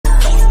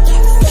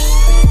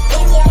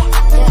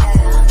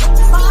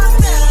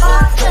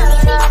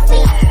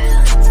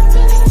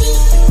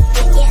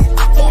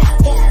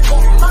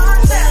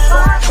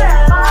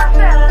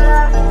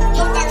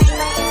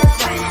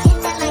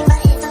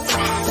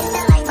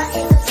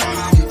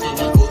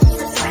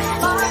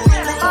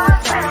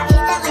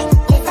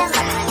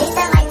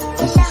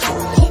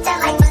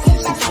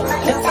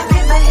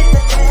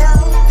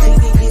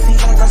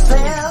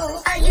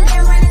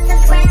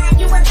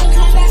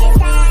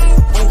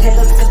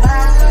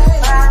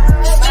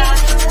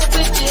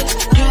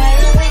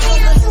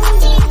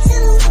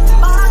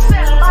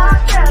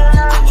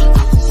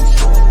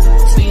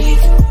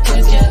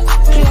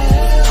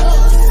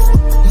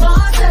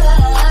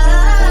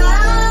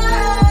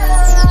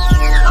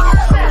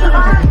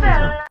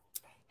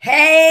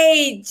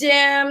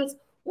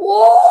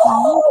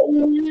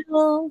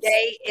Whoa!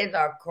 Today is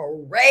a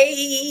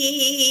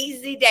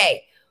crazy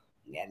day.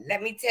 Now,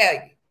 let me tell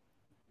you,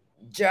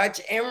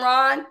 Judge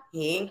Enron,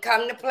 he ain't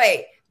come to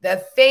play.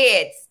 The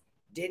feds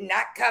did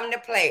not come to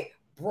play.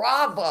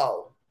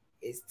 Bravo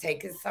is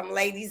taking some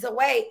ladies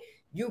away.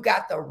 You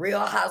got the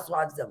Real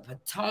Housewives of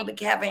Potomac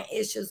having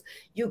issues.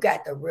 You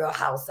got the Real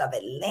House of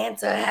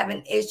Atlanta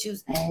having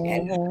issues.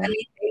 And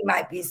honey, there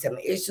might be some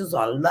issues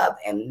on Love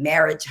and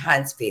Marriage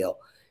Huntsville.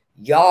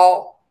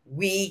 Y'all,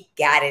 we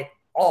got it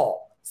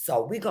all.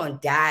 So we're going to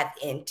dive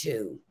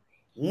into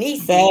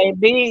NIECY.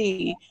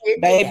 Baby,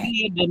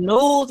 the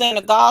news and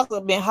the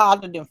gossip been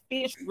hotter than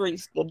fish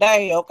grease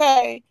today,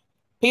 okay?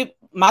 People,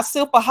 my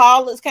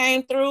superholics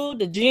came through,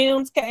 the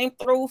gyms came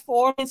through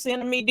for me,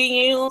 sending me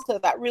DMs because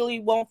I really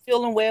wasn't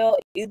feeling well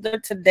either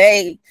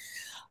today.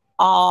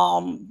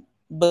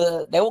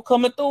 But they were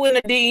coming through in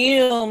the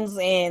DMs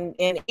and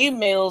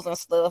emails and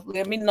stuff,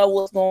 let me know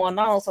what's going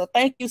on. So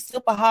thank you,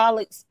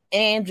 superholics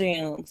and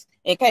gyms.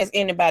 In case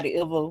anybody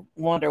ever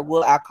wonder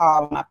what I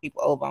call my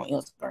people over on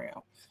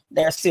Instagram,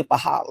 they're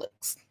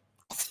superholics.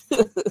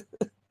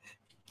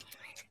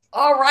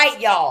 All right,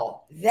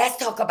 y'all. Let's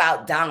talk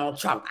about Donald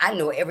Trump. I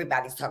know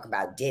everybody's talking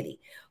about Diddy,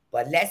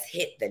 but let's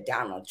hit the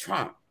Donald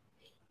Trump.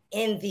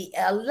 In the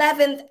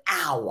 11th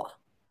hour,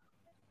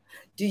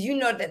 do you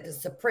know that the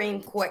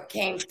Supreme Court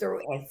came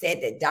through and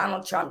said that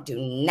Donald Trump do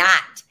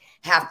not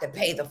have to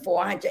pay the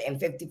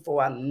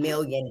 $454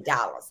 million?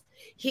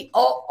 He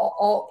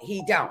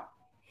don't.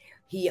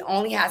 He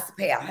only has to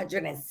pay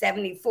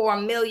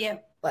 $174 million,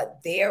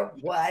 but there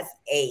was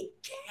a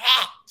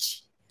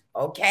catch.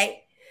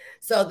 Okay.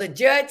 So the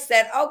judge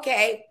said,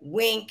 okay,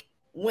 wink,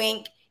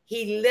 wink.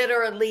 He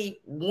literally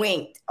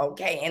winked,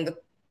 okay,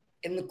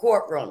 in the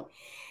courtroom.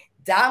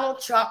 Donald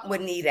Trump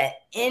would need an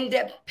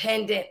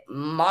independent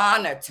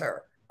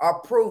monitor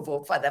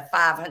approval for the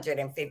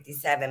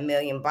 $557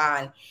 million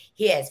bond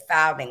he has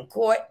filed in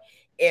court.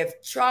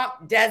 If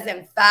Trump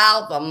doesn't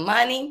file the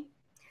money,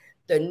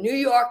 the New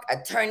York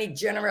Attorney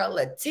General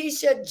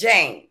Letitia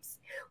James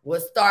will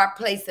start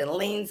placing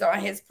liens on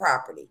his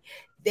property.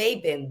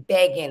 They've been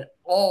begging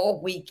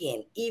all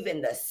weekend,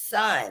 even the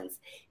Sons.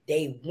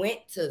 They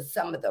went to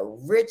some of the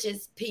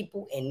richest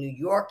people in New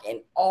York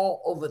and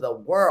all over the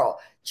world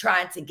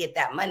trying to get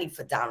that money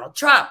for Donald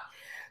Trump.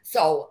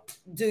 So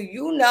do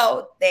you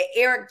know that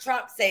Eric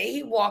Trump said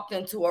he walked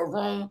into a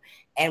room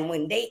and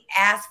when they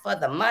asked for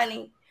the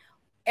money,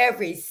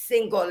 every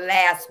single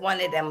last one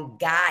of them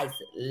guys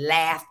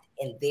laughed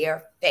in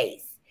their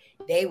face.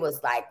 They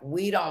was like,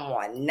 we don't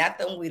want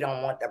nothing. We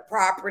don't want the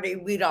property.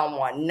 We don't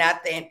want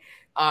nothing.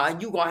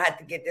 You're going to have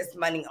to get this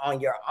money on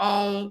your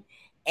own.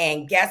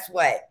 And guess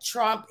what?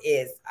 Trump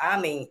is,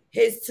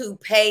 his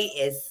toupee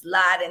is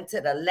sliding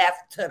to the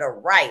left, to the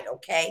right,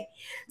 okay?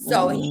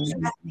 So he has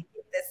to get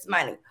this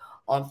money.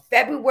 On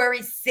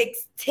February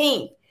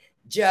 16th,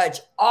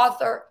 Judge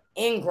Arthur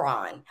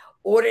Ingron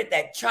ordered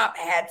that Trump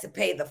had to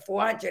pay the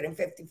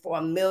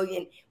 $454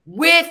 million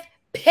with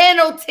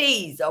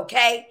penalties,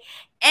 okay,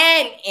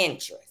 and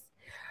interest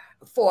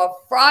for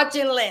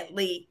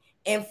fraudulently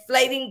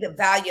inflating the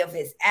value of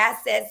his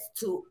assets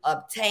to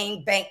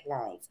obtain bank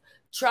loans.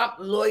 Trump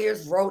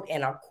lawyers wrote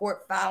in a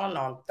court filing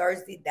on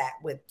Thursday that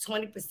with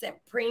 20%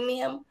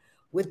 premium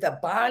with the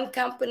bond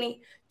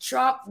company,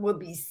 Trump will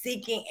be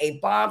seeking a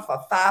bond for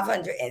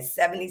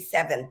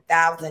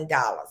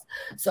 $577,000.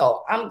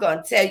 So I'm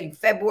going to tell you,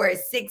 February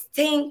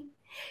 16th,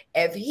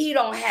 if he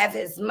don't have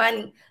his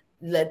money,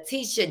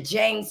 Letitia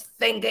James'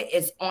 finger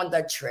is on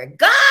the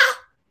trigger.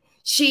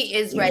 She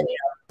is ready to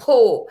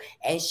pull,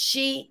 and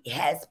she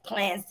has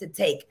plans to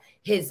take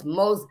his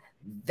most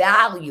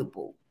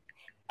valuable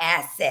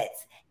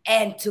assets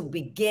and to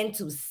begin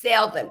to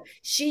sell them.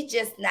 She's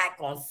just not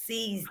going to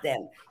seize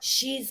them.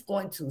 She's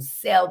going to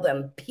sell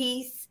them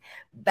piece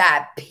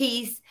by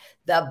piece.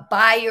 The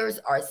buyers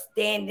are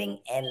standing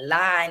in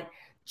line.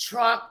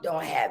 Trump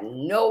don't have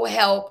no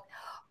help.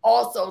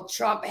 Also,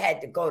 Trump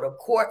had to go to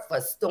court for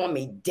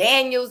Stormy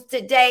Daniels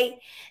today.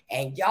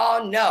 And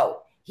y'all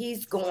know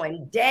he's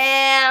going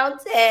downtown.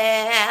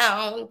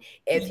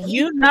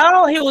 He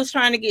was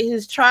trying to get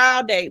his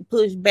trial date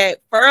pushed back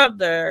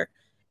further.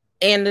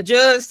 And the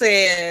judge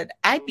said,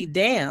 I be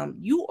damned,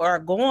 you are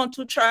going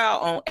to trial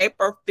on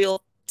April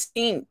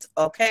 15th,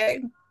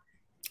 okay?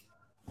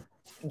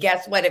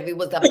 Guess what? If he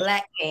was a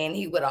black man,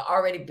 he would have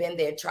already been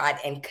there, tried,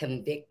 and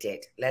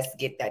convicted. Let's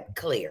get that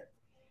clear.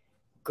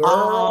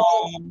 Girl.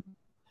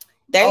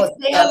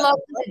 Say hello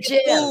to the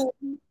gym.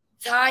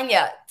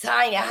 Tanya,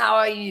 how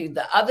are you?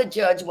 The other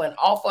judge went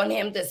off on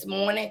him this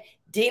morning.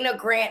 Dina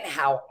Grant,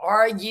 how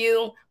are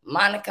you?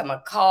 Monica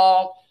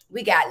McCall.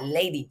 We got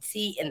Lady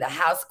T in the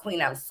house.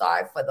 Queen, I'm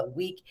sorry for the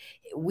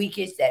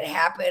weakest that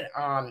happened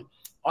on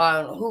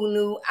Who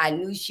Knew. I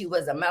knew she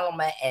was a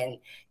meloman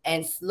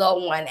and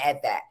slow one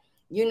at that.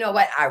 You know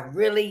what? I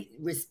really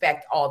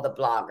respect all the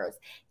bloggers.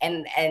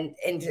 And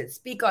to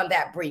speak on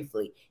that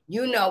briefly,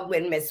 you know,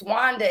 when Miss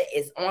Wanda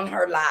is on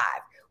her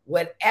live,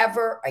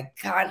 Whatever a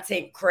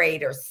content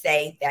creator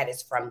say, that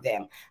is from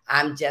them.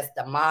 I'm just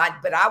a mod,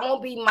 but I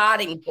won't be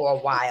modding for a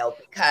while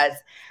because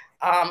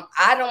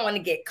I don't want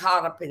to get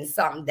caught up in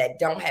something that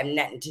don't have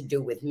nothing to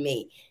do with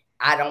me.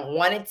 I don't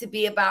want it to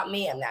be about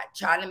me. I'm not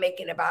trying to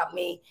make it about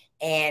me.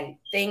 And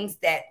things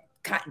that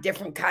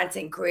different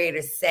content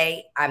creators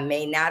say, I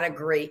may not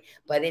agree,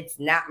 but it's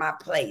not my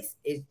place.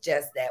 It's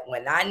just that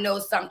when I know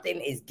something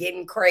is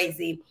getting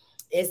crazy,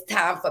 it's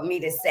time for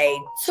me to say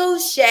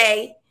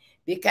touche,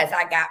 because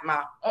I got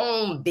my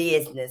own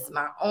business,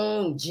 my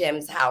own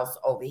Jim's house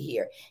over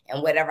here.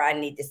 And whatever I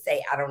need to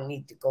say, I don't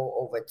need to go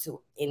over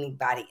to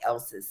anybody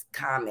else's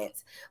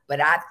comments.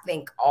 But I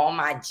think all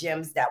my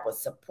Jims that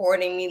was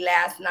supporting me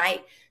last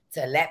night,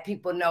 to let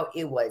people know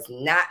it was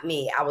not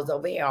me. I was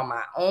over here on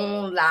my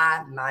own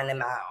live, minding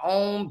my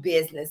own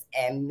business,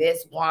 and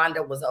Miss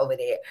Wanda was over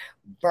there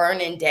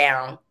burning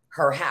down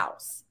her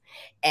house.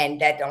 And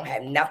that don't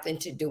have nothing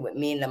to do with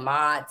me and the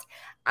mods.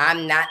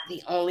 I'm not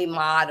the only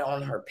mod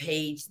on her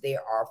page.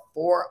 There are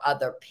 4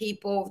 other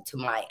people, to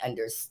my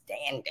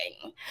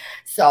understanding.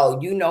 So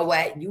you know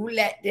what? You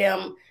let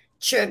them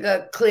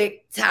trigger,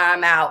 click,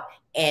 time out,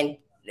 and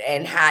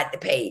hide the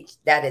page.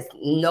 That is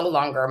no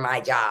longer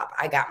my job.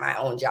 I got my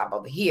own job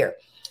over here.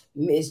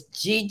 Miss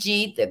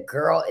Gigi, the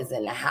girl, is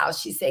in the house.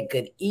 She said,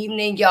 good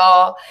evening,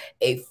 y'all.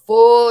 A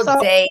full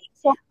day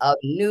of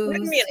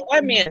news. Wait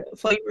a minute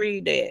before you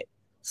read that.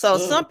 So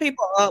some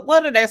people,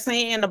 what are they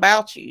saying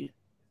about you?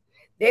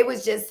 They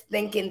was just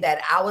thinking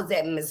that I was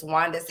at Miss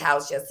Wanda's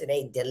house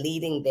yesterday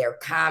deleting their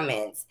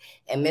comments.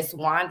 And Miss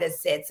Wanda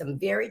said some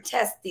very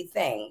testy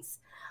things.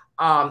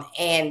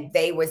 And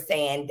they were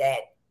saying that,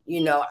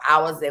 you know, I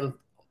was in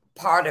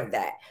part of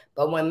that.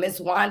 But when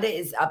Miss Wanda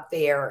is up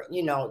there,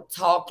 you know,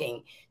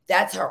 talking,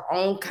 that's her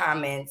own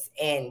comments.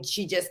 And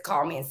she just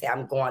called me and said,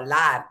 I'm going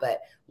live. But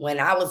when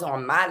I was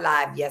on my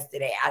live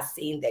yesterday, I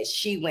seen that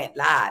she went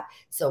live.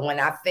 So when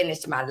I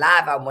finished my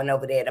live, I went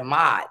over there to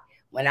mod.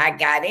 When I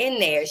got in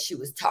there, she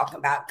was talking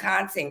about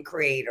content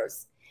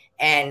creators,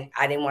 and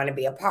I didn't want to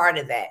be a part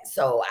of that.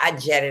 So I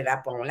jetted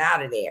up on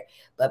out of there.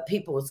 But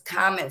people's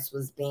comments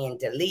was being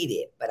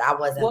deleted, but I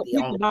wasn't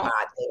the only mod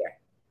there.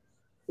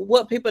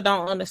 What people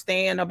don't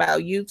understand about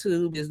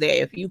YouTube is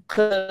that if you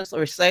cuss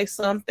or say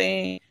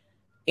something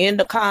in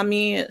the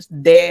comments,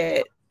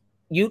 that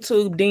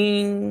YouTube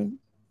deem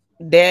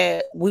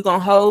that we're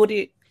going to hold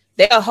it.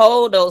 They'll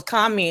hold those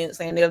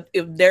comments, and if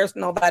there's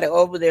nobody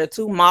over there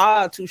to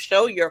mod to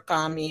show your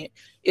comment,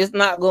 it's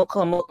not going to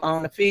come up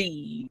on the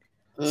feed.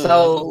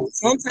 So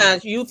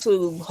sometimes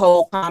YouTube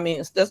hold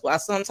comments. That's why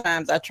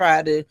sometimes I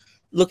try to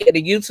look at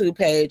the YouTube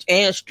page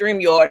and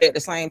StreamYard at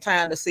the same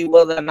time to see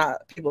whether or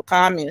not people's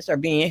comments are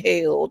being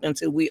held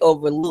until we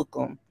overlook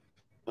them.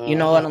 You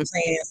know what I'm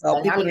saying? So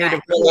and people need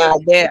to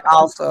realize that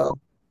also.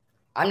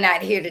 I'm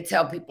not here to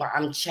tell people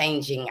I'm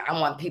changing. I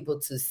want people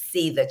to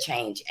see the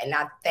change. And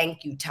I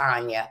thank you,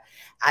 Tanya.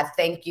 I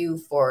thank you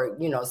for,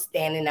 you know,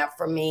 standing up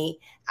for me.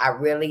 I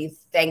really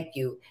thank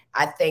you.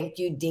 I thank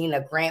you,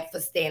 Dina Grant, for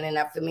standing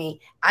up for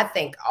me. I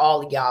thank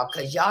all of y'all,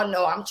 because y'all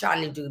know I'm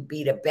trying to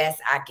be the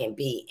best I can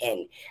be.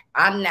 And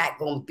I'm not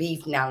going to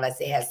beef now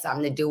unless it has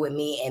something to do with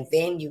me. And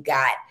then you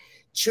got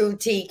True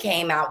T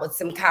came out with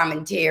some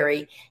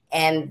commentary,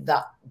 and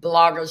the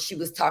blogger she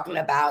was talking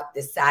about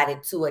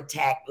decided to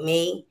attack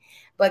me.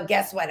 But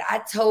guess what? I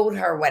told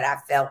her what I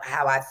felt,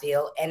 how I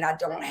feel, and I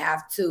don't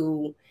have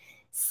to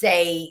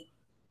say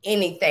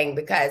anything,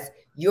 because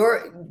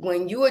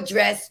when you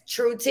address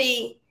True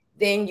T,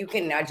 then you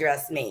can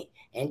address me.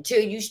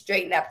 Until you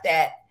straighten up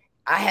that,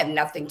 I have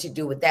nothing to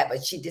do with that.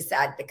 But she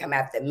decided to come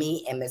after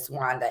me and Miss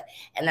Wanda.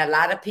 And a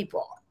lot of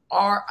people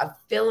are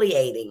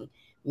affiliating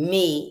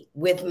me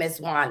with Miss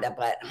Wanda.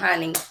 But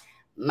honey,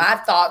 my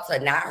thoughts are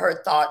not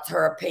her thoughts.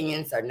 Her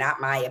opinions are not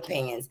my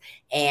opinions.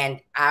 And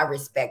I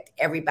respect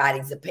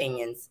everybody's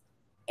opinions.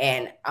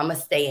 And I'm going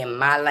to stay in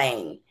my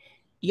lane.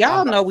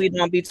 Y'all know we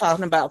don't be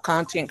talking about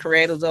content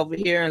creators over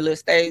here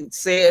unless they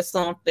said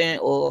something,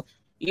 or,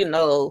 you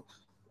know,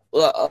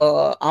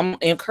 I'm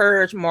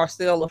encourage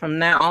Marcella from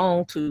now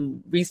on to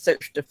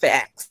research the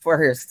facts for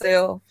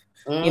herself.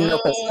 You know,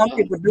 because some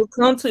people do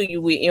come to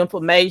you with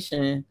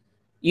information,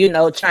 you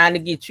know, trying to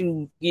get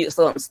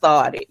something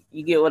started.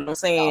 You get what I'm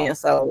saying?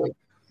 So,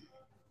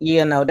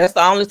 you know, that's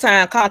the only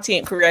time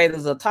content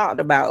creators are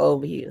talked about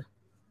over here.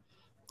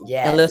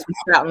 Yeah. Unless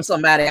we're shouting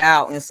somebody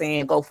out and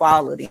saying, go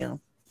follow them.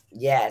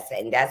 Yes,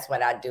 and that's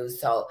what I do.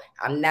 So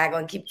I'm not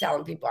going to keep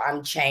telling people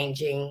I'm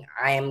changing.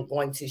 I am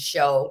going to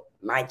show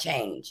my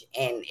change.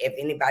 And if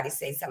anybody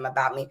says something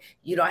about me,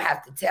 you don't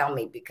have to tell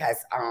me, because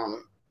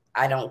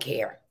I don't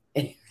care.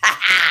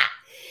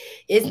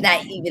 It's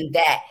not even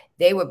that.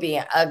 They were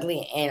being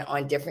ugly and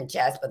on different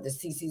chats, but the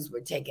CCs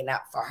were taken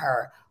up for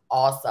her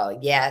also.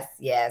 Yes,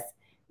 yes.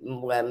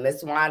 Well,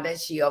 Miss Wanda,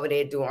 she over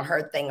there doing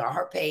her thing on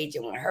her page,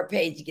 and when her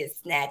page gets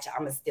snatched,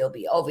 I'm going to still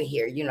be over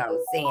here. You know what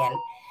I'm saying?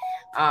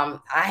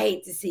 I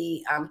hate to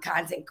see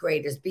content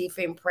creators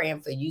beefing,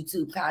 praying for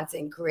YouTube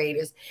content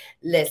creators.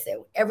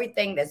 Listen,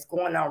 everything that's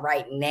going on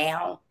right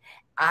now,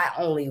 I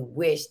only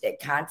wish that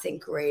content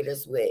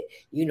creators would,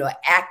 you know,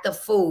 act a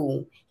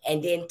fool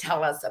and then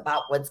tell us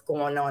about what's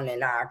going on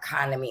in our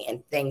economy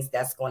and things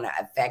that's going to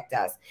affect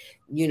us.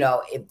 You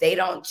know, if they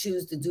don't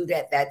choose to do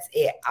that, that's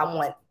it. I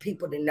want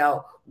people to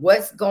know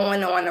what's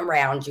going on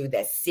around you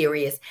that's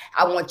serious.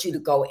 I want you to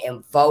go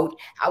and vote.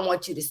 I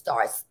want you to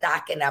start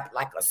stocking up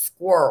like a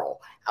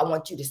squirrel. I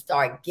want you to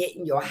start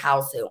getting your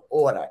house in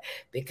order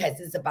because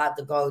it's about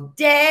to go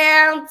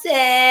downtown.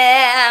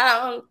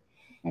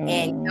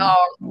 And y'all,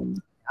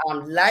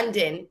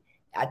 London,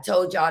 I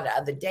told y'all the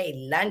other day,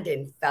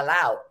 London fell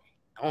out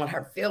on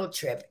her field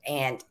trip,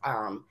 and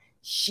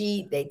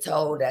they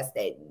told us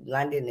that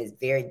London is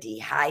very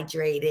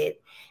dehydrated,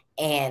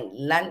 and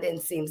London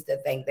seems to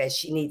think that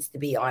she needs to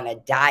be on a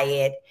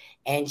diet,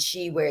 and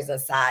she wears a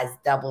size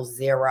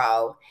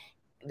 00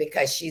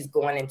 because she's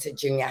going into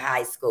junior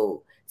high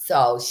school.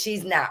 So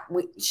she's not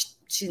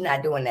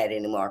doing that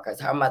anymore because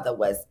her mother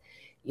was,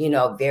 you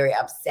know, very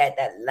upset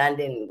that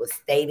London was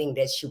stating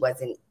that she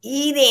wasn't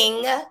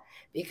eating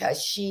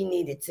because she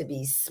needed to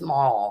be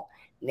small.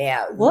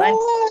 Now,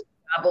 London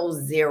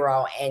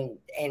 00,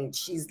 and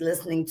she's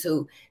listening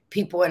to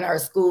people in her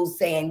school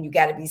saying you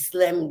got to be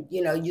slim,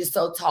 you know, you're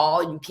so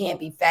tall, you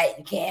can't be fat,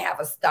 you can't have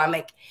a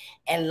stomach.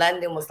 And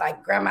London was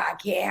like, Grandma, I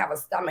can't have a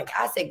stomach.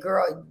 I said,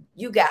 girl,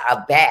 you got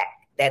a back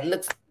that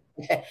looks,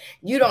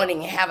 you don't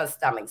even have a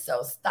stomach,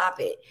 so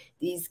stop it.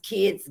 These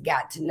kids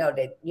got to know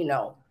that, you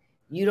know,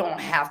 you don't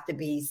have to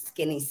be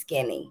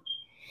skinny.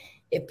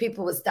 If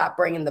people would stop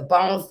bringing the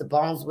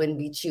bones wouldn't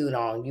be chewed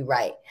on. You're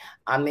right.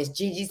 Miss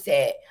Gigi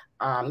said,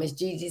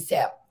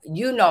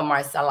 you know,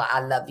 Marcella, I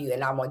love you,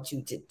 and I want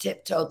you to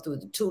tiptoe through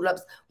the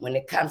tulips when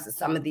it comes to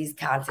some of these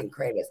content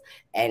creators.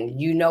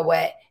 And you know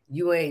what?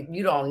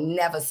 You don't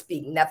never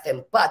speak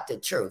nothing but the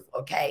truth,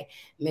 okay?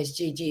 Miss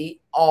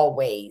Gigi,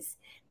 always.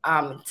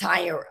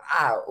 Tanya,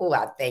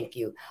 I thank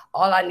you.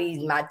 All I need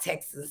is my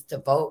Texans to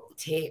vote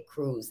Ted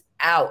Cruz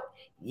out.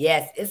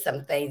 Yes, it's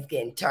some things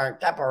getting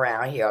turned up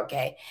around here,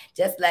 okay?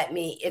 Just let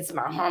me, it's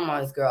my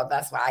hormones, girl.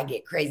 That's why I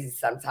get crazy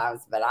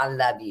sometimes, but I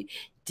love you.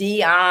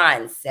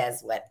 Dion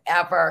says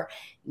whatever.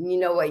 You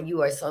know what?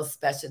 You are so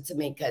special to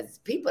me because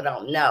people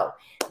don't know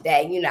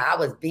that, you know, I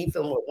was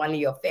beefing with one of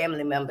your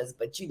family members,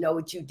 but you know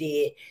what you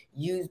did?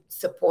 You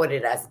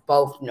supported us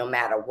both no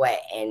matter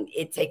what. And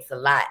it takes a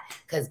lot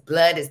because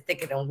blood is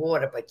thicker than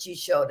water, but you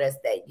showed us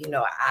that, you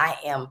know, I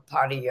am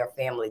part of your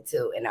family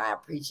too. And I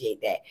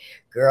appreciate that.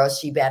 Girl,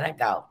 she better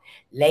go.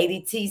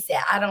 Lady T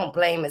said, I don't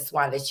blame Miss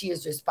Wanda. She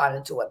is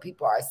responding to what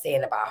people are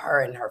saying about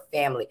her and her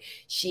family.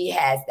 She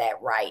has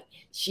that right.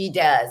 She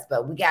does.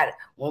 But we got,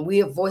 when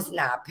we are voicing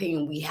our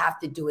opinion, we have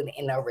to do it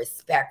in a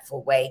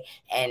respectful way.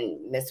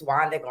 And Miss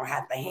Wanda gonna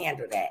have to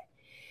handle that.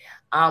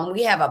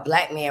 We have a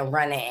black man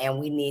running and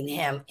we need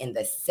him in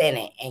the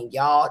Senate. And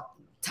y'all,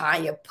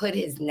 Tanya, put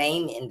his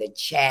name in the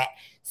chat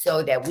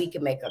so that we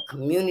can make a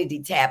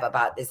community tab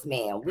about this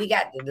man. We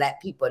got to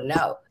let people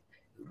know.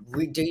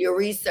 Do your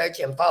research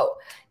and vote.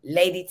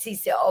 Lady T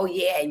said, oh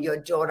yeah, and your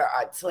daughter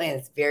are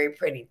twins. Very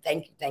pretty.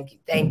 Thank you, thank you,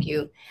 thank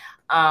you.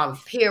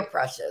 Peer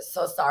pressure.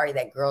 So sorry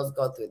that girls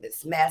go through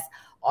this mess.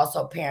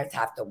 Also, parents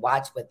have to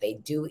watch what they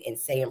do and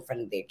say in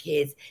front of their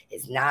kids.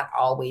 It's not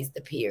always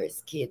the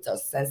peers. Kids are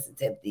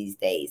sensitive these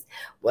days.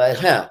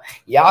 Well,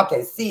 y'all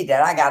can see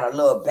that I got a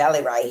little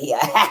belly right here.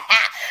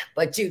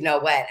 But you know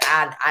what?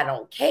 I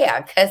don't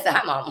care because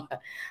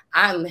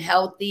I'm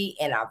healthy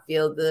and I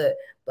feel good.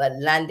 But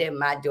London,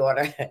 my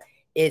daughter,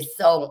 is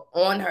so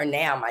on her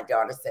now. My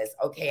daughter says,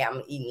 okay,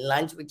 I'm eating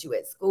lunch with you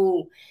at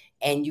school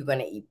and you're going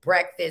to eat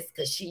breakfast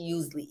because she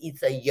usually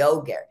eats a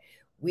yogurt.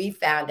 We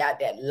found out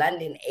that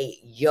London ate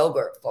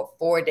yogurt for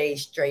 4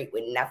 days straight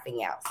with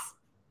nothing else.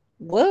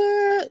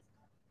 What?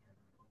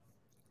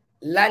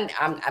 London,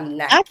 I'm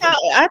not.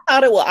 I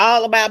thought it was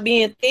all about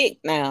being thick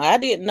now. I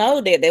didn't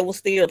know that they were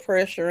still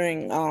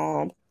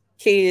pressuring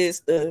kids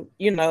to,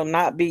 you know,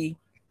 not be.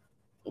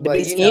 Well,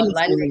 you know,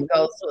 London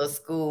goes to a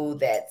school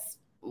that's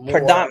more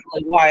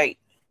predominantly white.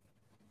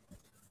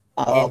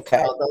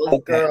 Okay. So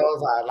those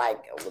girls are like,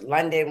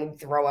 London, we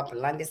throw up, and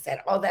London said,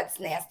 oh, that's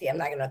nasty. I'm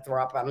not going to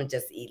throw up. I'm going to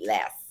just eat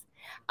less.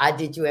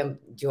 Did you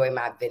enjoy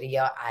my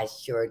video? I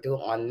sure do,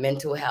 on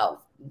mental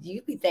health.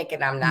 You be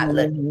thinking I'm not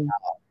looking.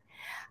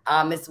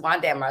 Miss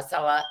Wanda and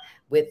Marcella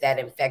with that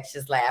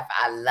infectious laugh.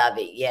 I love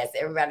it. Yes,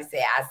 everybody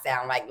say I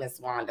sound like Miss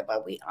Wanda,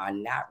 but we are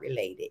not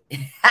related.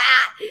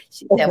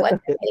 She said, what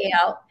the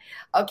hell?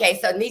 Okay,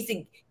 so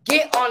NIECY,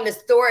 get on the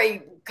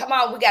story. Come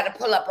on, we got to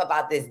pull up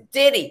about this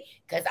Diddy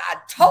because I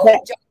told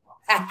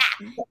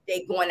you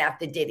they going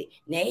after Diddy.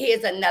 Now,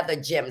 here's another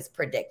Jim's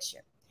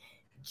prediction.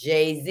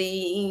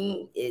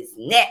 Jay-Z is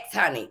next,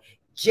 honey.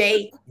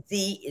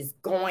 Jay-Z is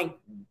going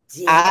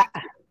down.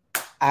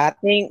 I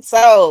think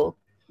so.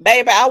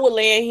 Baby, I would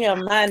lend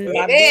him mind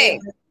my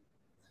business.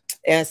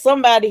 And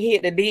somebody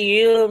hit the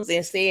DMs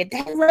and said,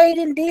 they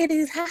raiding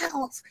Diddy's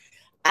house.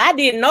 I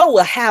didn't know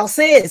what house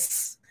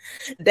is.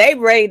 They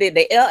raided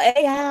the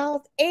LA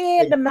house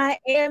and the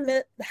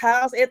Miami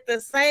house at the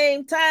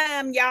same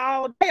time,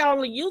 y'all. They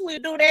only usually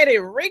do that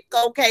in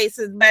RICO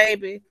cases,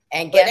 baby.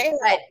 And guess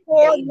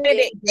what?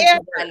 They did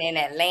one in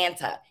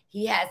Atlanta.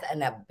 He has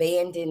an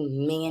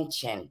abandoned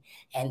mansion,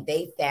 and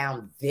they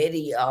found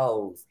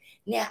videos.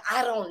 Now,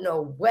 I don't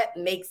know what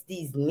makes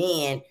these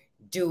men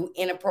do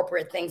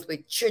inappropriate things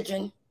with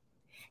children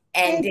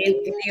and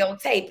then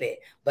videotape it.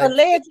 But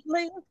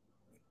allegedly.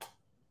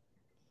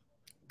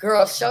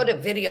 Girl, show the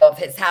video of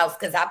his house,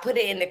 because I put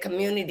it in the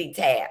community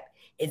tab.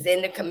 It's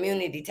in the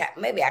community tab.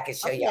 Maybe I can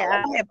show y'all.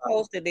 I have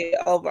posted it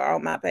over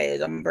on my page.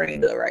 I'm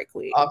bringing it right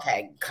quick.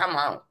 Okay, come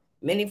on.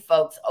 Many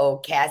folks owe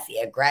Cassie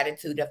a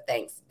gratitude of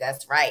thanks.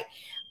 That's right.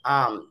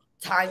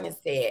 Tanya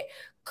said,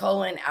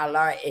 Colin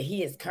Allard,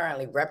 he is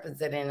currently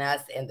representing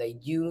us in the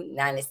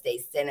United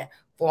States Senate,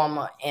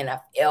 former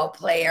NFL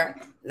player.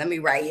 Let me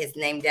write his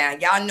name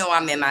down. Y'all know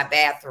I'm in my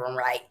bathroom,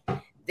 right?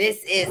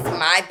 This is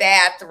my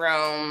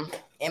bathroom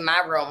in my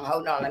room.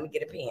 Hold on, let me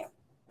get a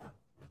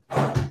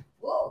pen.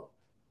 Whoa.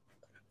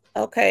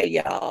 Okay,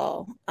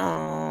 y'all.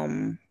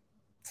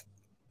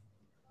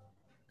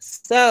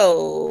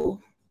 So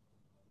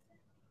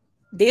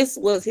this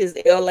was his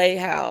LA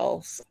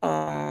house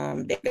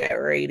that got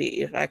raided,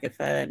 if I can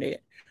find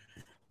it.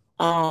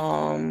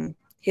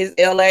 His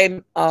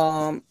LA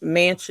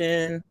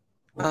mansion,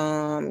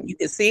 you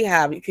can see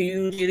how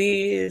huge it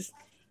is,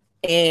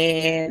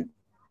 and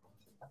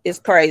it's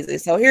crazy.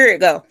 So here it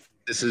goes.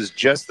 This is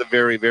just the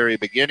very, very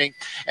beginning.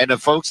 And the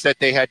folks that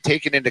they had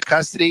taken into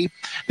custody,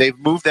 they've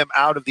moved them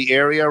out of the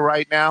area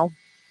right now.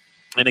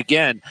 And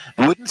again,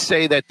 wouldn't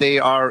say that they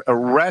are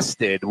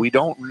arrested. We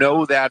don't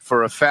know that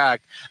for a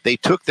fact. They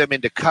took them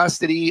into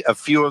custody. A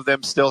few of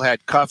them still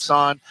had cuffs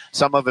on.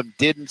 Some of them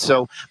didn't.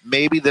 So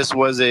maybe this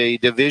was a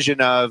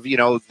division of, you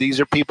know, these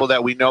are people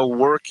that we know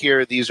work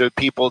here. These are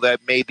people that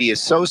may be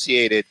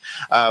associated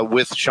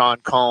with Sean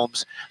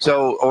Combs,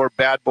 so, or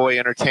Bad Boy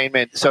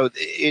Entertainment. So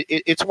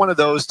it's one of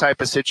those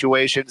type of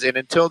situations. And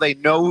until they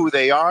know who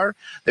they are,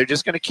 they're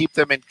just going to keep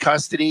them in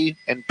custody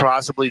and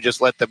possibly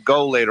just let them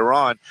go later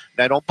on.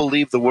 And I don't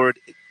believe the word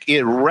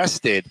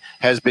arrested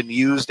has been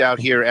used out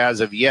here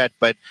as of yet,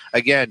 but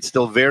again,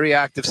 still very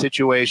active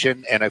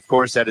situation. And of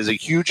course, that is a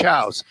huge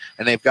house,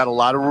 and they've got a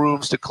lot of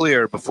rooms to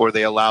clear before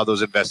they allow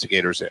those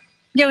investigators in.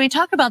 Yeah, we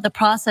talk about the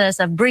process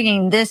of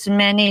bringing this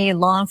many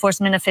law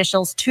enforcement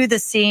officials to the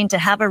scene to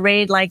have a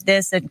raid like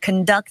this and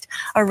conduct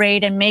a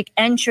raid and make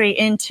entry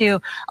into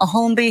a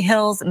Holmby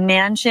Hills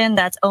mansion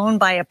that's owned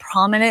by a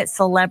prominent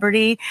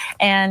celebrity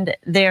and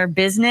their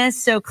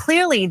business. So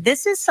clearly,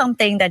 this is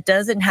something that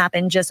doesn't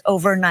happen just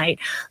overnight.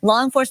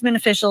 Law enforcement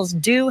officials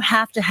do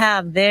have to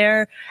have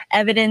their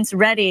evidence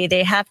ready.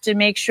 They have to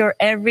make sure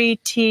every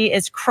T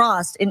is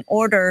crossed in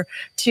order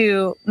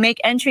to make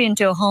entry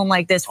into a home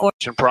like this.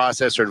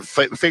 Process or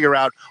figure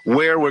out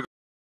where we're.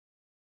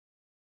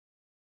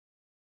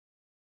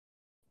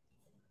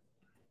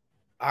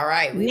 All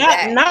right.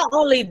 Not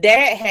only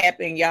that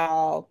happened,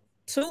 y'all.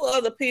 Two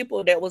other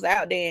people that was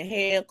out there in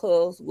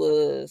handcuffs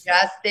was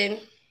Justin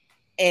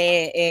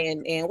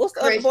and what's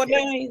the other boy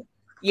name?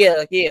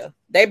 Yeah.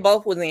 They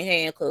both was in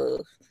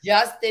handcuffs.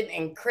 Justin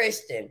and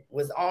Christian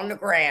was on the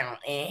ground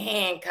in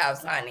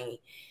handcuffs,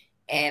 honey.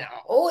 And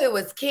it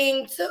was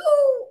King too.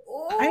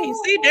 Ooh. I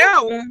didn't see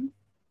that one.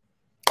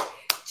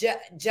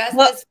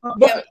 Justice.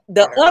 But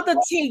the other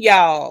T,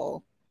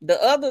 y'all,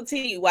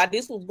 while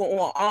this was going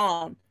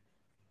on,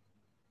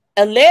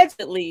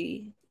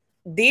 allegedly,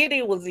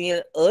 Diddy was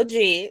in a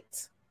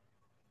jet,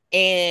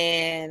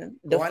 and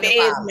the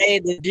feds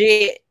made the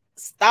jet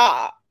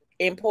stop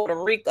in Puerto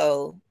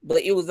Rico,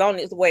 but it was on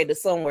its way to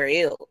somewhere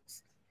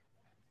else.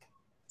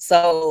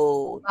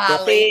 So the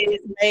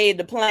feds made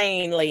the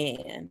plane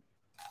land.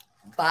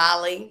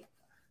 Bali.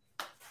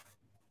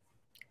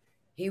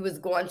 He was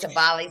going to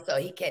Bali, so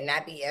he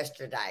cannot be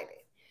extradited.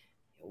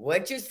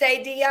 What'd you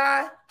say,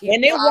 Dion?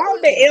 And it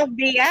wasn't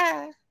the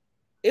FBI.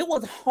 It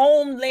was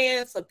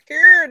Homeland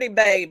Security,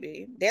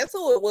 baby. That's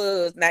who it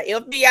was. Now,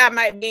 FBI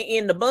might be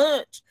in the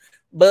bunch,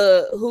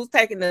 but who's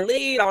taking the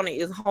lead on it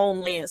is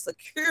Homeland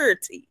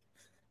Security.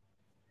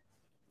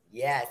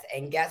 Yes,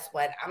 and guess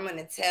what? I'm going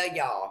to tell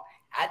y'all.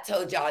 I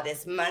told y'all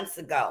this months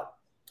ago.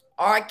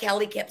 R.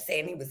 Kelly kept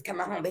saying he was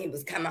coming home, but he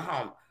was coming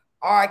home.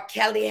 R.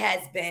 Kelly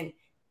has been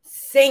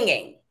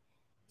singing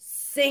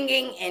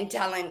and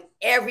telling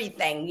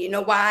everything. You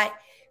know why?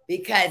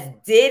 Because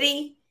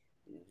Diddy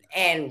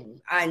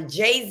and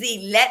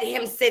Jay-Z let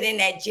him sit in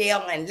that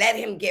jail and let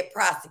him get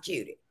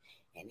prosecuted.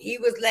 And he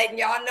was letting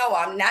y'all know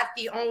I'm not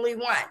the only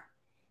one.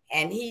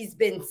 And he's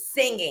been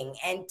singing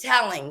and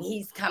telling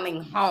he's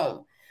coming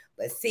home.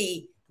 But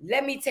see,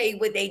 let me tell you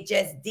what they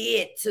just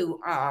did to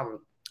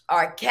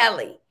R.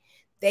 Kelly.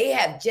 They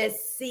have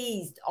just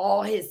seized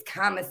all his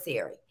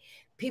commissary.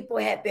 People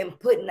have been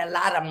putting a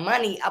lot of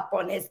money up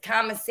on his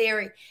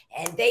commissary,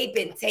 and they've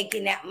been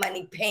taking that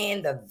money,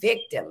 paying the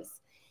victims.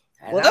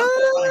 And what?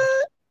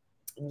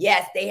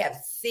 yes, they have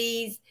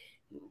seized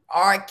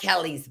R.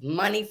 Kelly's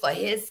money for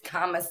his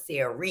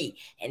commissary,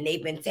 and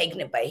they've been taking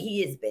it, but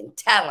he has been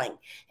telling.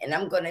 And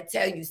I'm going to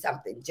tell you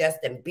something.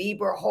 Justin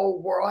Bieber,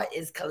 whole world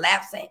is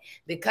collapsing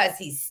because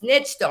he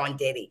snitched on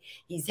Diddy.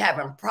 He's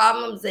having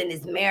problems in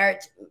his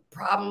marriage,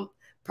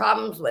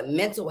 problems with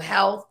mental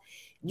health.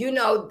 You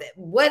know,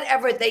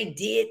 whatever they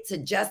did to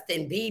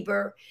Justin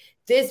Bieber,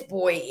 this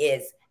boy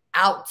is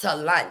out to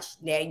lunch.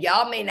 Now,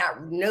 y'all may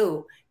not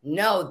know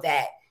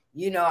that,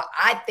 you know,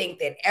 I think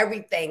that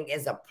everything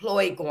is a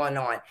ploy going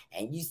on,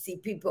 and you see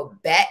people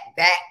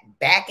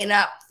backing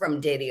up from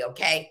Diddy,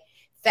 okay?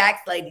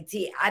 Facts, Lady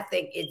T, I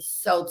think it's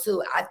so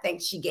too. I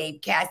think she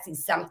gave Cassie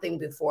something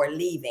before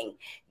leaving.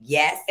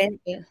 Yes. And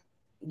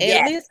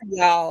listen,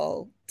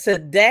 y'all,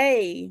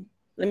 today,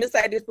 let me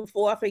say this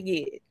before I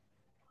forget.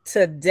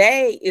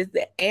 Today is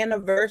the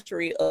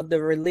anniversary of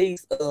the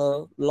release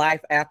of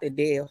Life After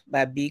Death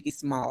by Biggie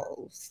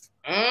Smalls.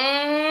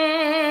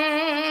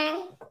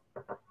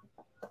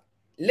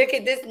 Look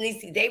at this,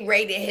 NIECY. They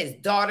raided his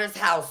daughter's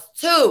house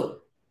too.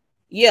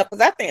 Yeah,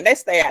 because I think they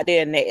stay out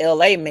there in the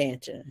LA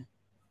mansion.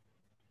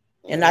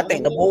 And I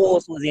think the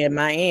boys was in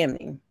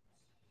Miami.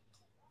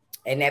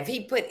 And if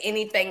he put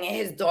anything in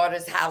his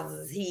daughter's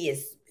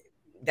houses,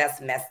 that's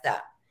messed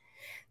up.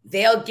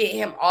 They'll get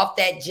him off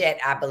that jet,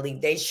 I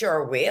believe. They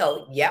sure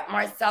will. Yep,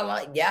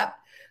 Marcella. Yep.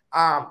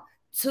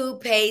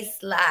 Toupee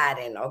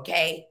sliding,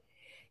 okay?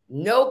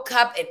 No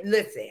cup.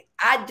 Listen,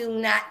 I do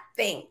not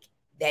think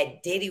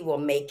that Diddy will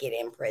make it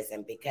in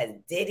prison because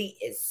Diddy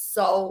is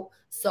so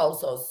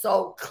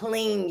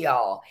clean,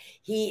 y'all.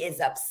 He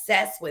is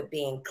obsessed with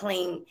being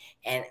clean,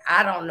 and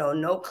I don't know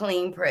no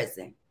clean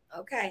prison,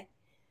 okay?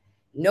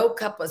 No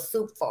cup of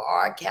soup for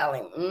R.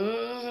 Kelly.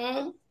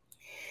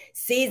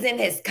 Seizing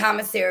his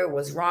commissary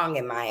was wrong,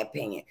 in my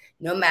opinion.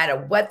 No matter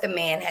what the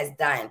man has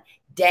done,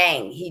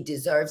 dang, he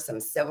deserves some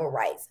civil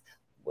rights.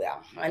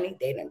 Well, honey,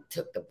 they done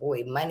took the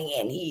boy money,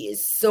 and he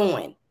is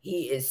suing.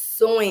 He is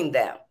suing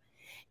them.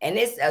 And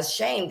it's a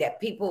shame that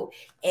people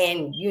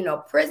in, you know,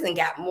 prison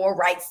got more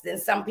rights than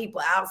some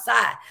people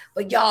outside.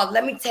 But y'all,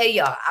 let me tell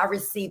y'all, I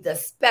received a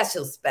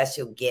special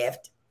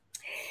gift.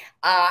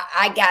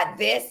 I got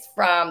this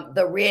from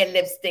the Red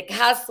Lipstick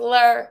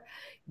Hustler.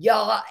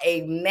 Y'all,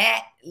 a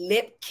matte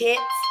lip kit.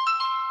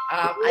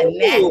 A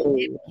matte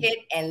lip kit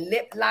and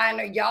lip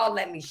liner. Y'all,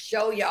 let me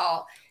show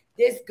y'all.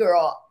 This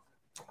girl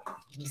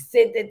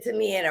sent it to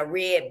me in a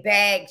red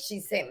bag. She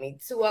sent me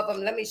 2 of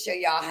them. Let me show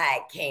y'all how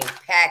it came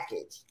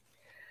packaged.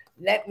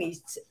 Let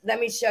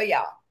me show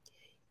y'all.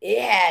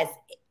 It has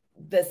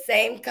the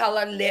same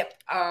color lip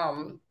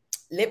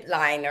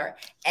liner,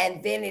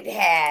 and then it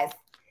has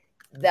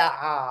the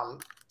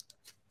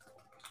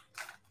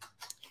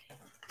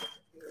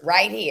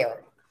right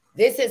here.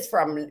 This is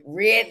from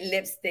Red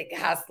Lipstick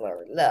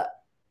Hustler. Look,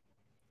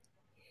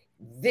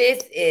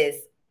 this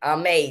is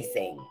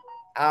amazing.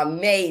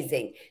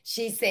 Amazing.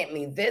 She sent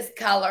me this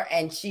color,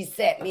 and she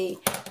sent me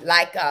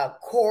like a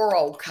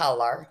coral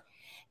color.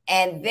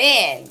 And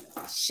then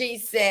she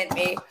sent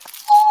me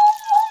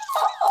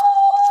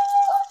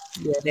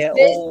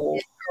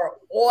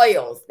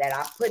oils that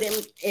I put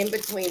in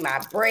between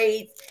my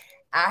braids.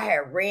 I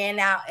had ran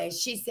out, and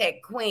she said,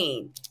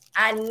 Queen,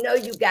 I know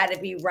you got to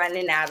be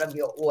running out of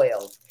your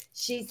oils.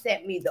 She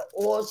sent me the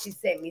oil. She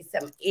sent me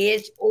some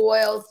edge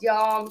oils,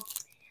 y'all.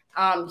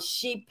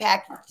 She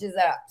packages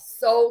up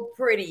so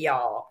pretty,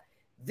 y'all.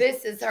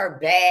 This is her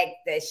bag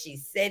that she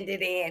sent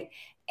it in.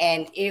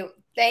 And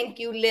thank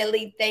you,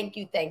 Lily. Thank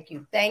you.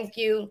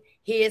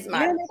 Here's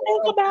my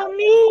think about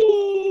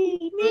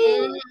me.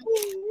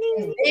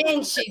 And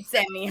then she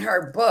sent me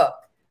her book,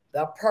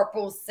 The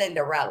Purple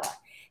Cinderella.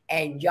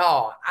 And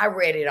y'all, I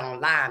read it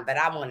online, but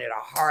I wanted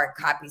a hard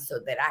copy so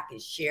that I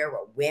could share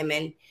with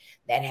women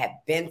that have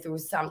been through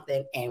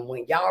something. And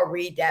when y'all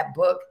read that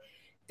book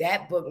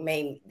had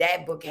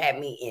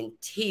me in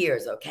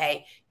tears,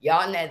 okay?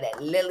 Y'all know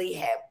that Lily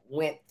had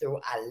went through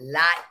a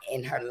lot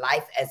in her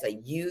life as a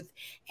youth,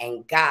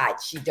 and God,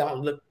 she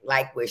don't look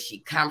like where she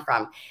come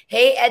from.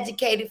 Hey,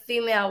 educated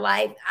female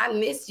life, I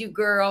miss you,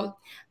 girl.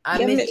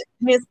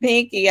 Miss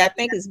Pinky, I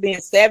think it's been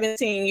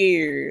 17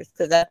 years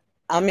because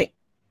I mean,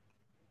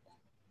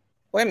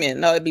 wait a minute,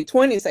 no, it'd be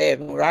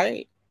 27,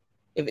 right?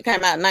 If it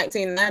came out in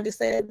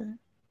 1997.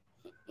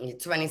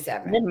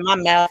 27. Then my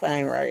mouth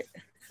ain't right.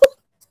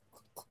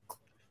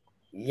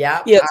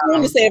 Yeah.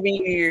 27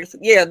 years.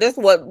 Yeah, that's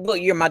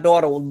what year my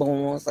daughter was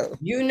born. So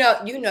you know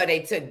they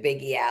took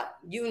Biggie out.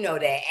 You know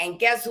that. And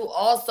guess who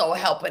also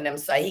helping him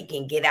so he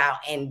can get out?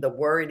 And the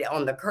word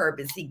on the curb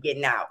is he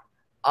getting out.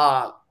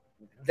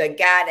 The guy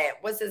that,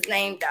 what's his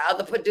name? The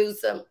other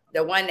producer,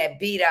 the one that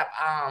beat up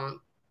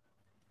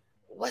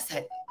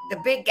the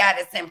big guy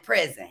that's in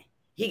prison.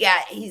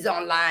 He's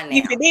online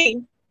now.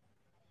 Keefe.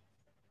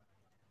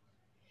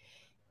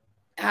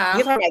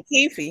 You're talking about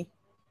Keefe.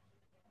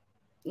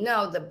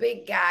 No, the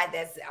big guy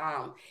that's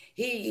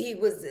he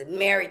was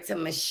married to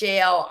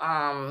Michelle.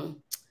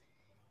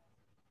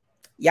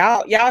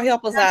 Y'all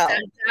help us out.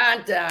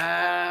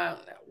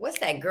 What's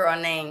that girl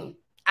name?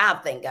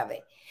 I'll think of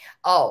it.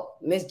 Oh,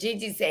 Miss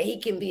Gigi said he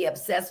can be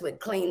obsessed with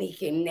clean. He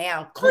can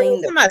now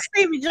clean the.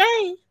 Stevie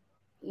Jane.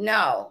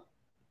 No.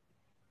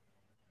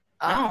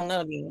 I don't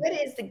know. What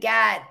is the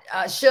guy?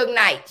 Suge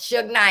Knight.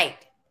 Suge Knight.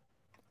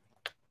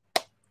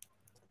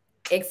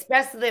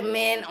 Especially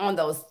men on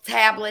those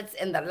tablets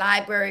in the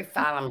library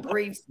filing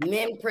briefs.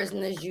 Men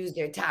prisoners use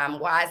their time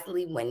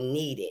wisely when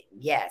needed.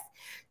 Yes.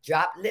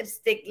 Drop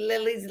Lipstick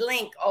Lily's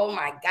link. Oh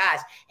my gosh.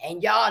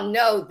 And y'all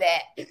know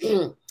that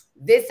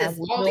this is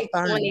only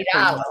 $20.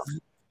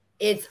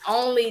 It's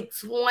only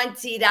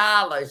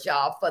 $20,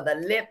 y'all, for the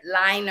lip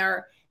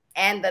liner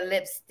and the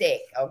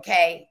lipstick.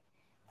 Okay.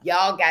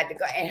 Y'all got to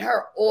go. And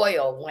her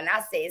oil, when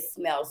I say it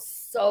smells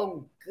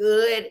so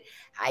good,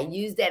 I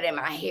use that in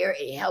my hair.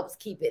 It helps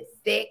keep it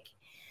thick.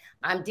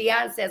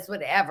 Dion says,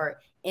 whatever,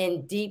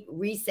 in deep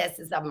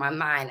recesses of my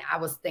mind, I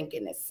was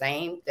thinking the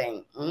same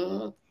thing.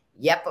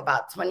 Yep,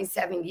 about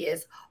 27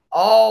 years,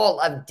 all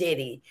of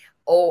Diddy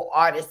old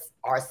artists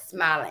are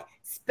smiling,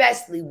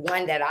 especially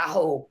one that I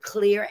hold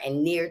clear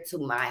and near to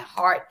my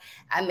heart.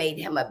 I made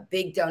him a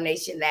big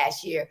donation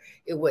last year.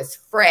 It was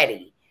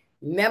Freddie.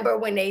 Remember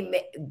when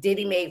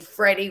Diddy made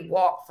Freddie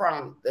walk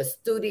from the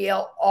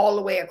studio all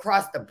the way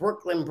across the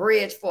Brooklyn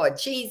Bridge for a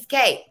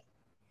cheesecake?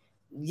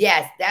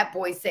 Yes, that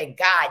boy said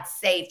God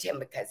saved him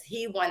because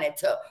he wanted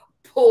to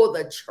pull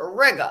the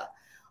trigger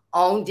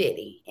on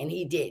Diddy, and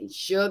he didn't.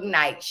 Suge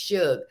Knight,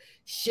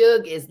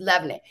 Suge is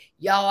loving it.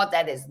 Y'all,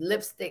 that is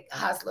Lipstick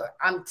Hustler.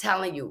 I'm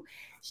telling you.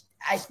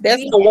 That's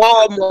the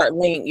Walmart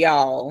link,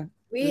 y'all.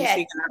 We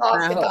had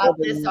talked about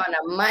this on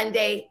a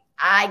Monday.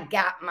 I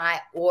got my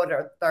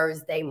order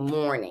Thursday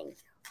morning.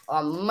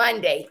 On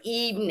Monday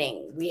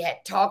evening, we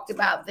had talked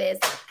about this,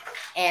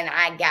 and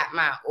I got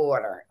my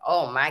order.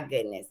 Oh, my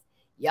goodness.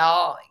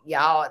 Y'all,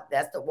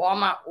 that's the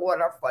Walmart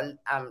order for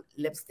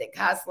Lipstick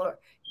Hustler.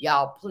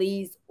 Y'all,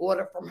 please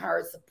order from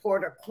her.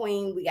 Support her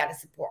queen. We got to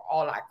support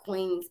all our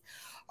queens.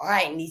 All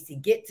right,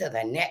 NIECY, get to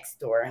the next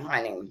story,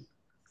 honey.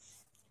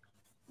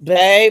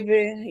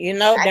 Baby, you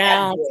know,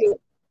 down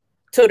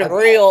to the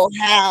Real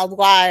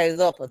Housewives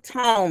of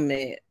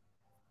Potomac.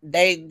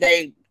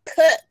 They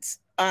cut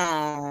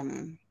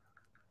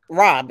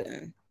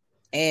Robin,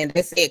 and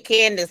they said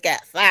Candace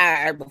got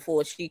fired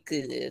before she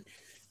could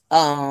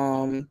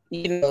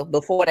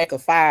before they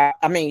could fire.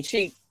 I mean,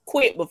 she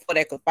quit before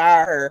they could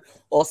fire her,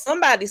 or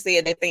somebody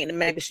said they think that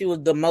maybe she was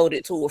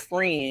demoted to a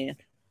friend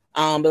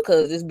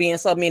because there's been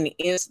so many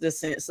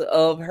instances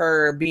of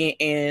her being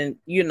in,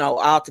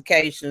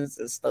 altercations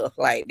and stuff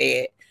like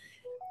that.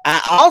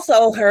 I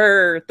also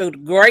heard through the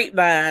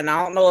grapevine,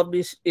 I don't know if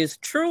this is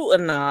true or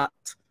not,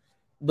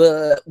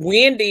 but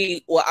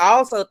Wendy was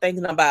also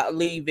thinking about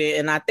leaving,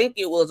 and I think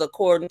it was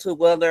according to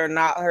whether or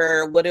not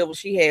whatever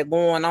she had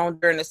going on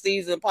during the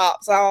season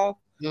pops off.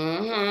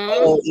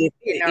 So if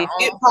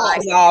it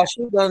pops off,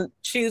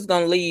 she's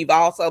gonna leave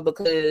also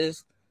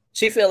because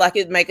she feel like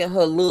it's making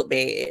her look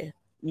bad.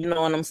 You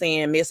know what I'm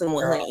saying? Messing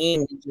with her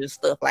image and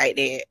stuff like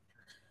that.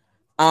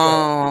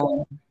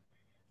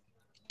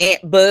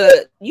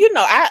 But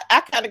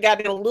I kind of got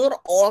in a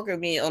little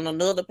argument on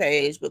another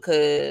page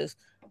because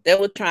they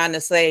were trying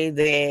to say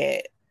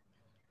that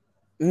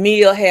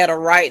Mia had a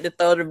right to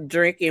throw the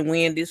drink in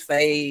Wendy's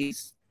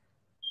face.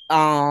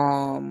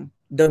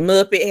 The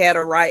Muppet had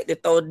a right to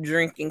throw the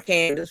drink in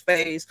Candace's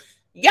face.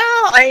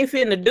 Y'all ain't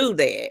finna do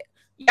that.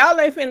 Y'all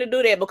ain't finna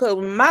do that because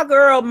when my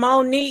girl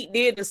Monique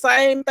did the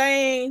same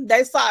thing,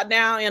 they sat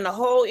down in a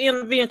whole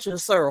intervention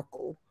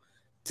circle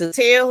to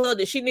tell her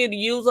that she need to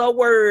use her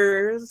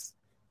words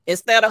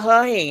instead of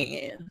her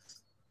hands.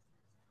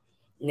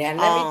 Now, let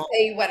me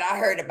tell you what I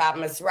heard about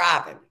Miss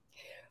Robin.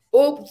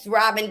 Oops,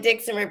 Robin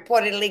Dixon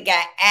reportedly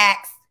got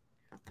asked,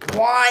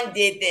 Juan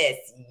did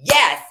this.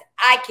 Yes,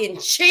 I can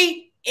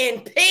cheat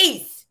in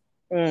peace.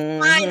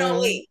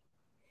 Finally.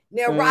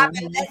 Now,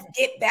 Robin, let's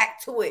get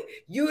back to it.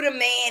 You the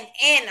man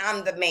and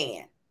I'm the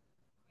man.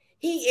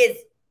 He's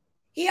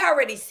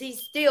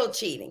still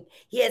cheating.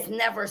 He has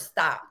never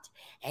stopped.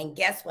 And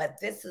guess what?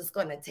 This is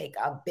going to take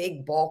a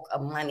big bulk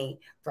of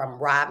money from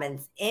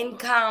Robin's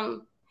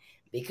income,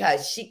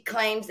 because she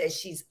claims that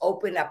she's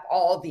opened up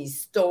all these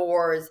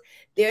stores.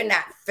 They're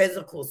not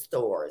physical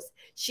stores.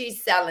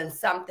 She's selling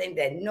something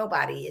that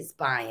nobody is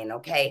buying,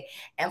 okay?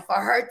 And for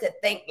her to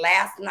think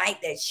last night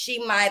that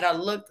she might have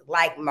looked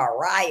like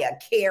Mariah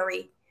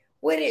Carey,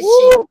 what is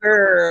she?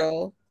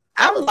 Girl,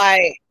 I was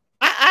like,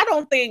 I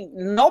don't think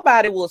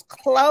nobody was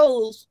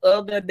close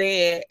other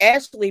than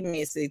Ashley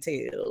Missy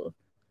too.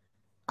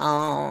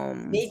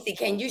 NIECY,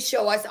 can you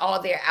show us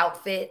all their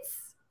outfits?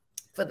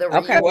 For the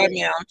okay, wait a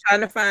minute. I'm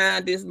trying to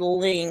find this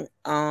link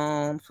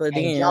for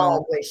them.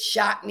 Y'all would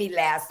shock me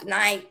last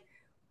night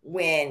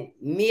when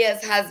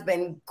Mia's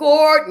husband,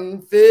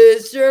 Gordon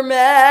Fisherman,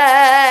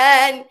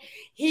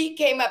 he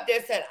came up there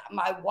and said,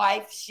 my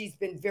wife, she's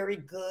been very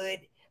good,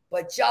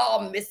 but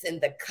y'all missing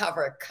the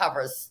cover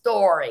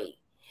story.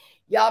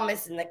 Y'all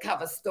missing the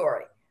cover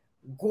story.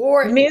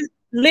 Gordon. Miss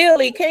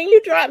Lily, can you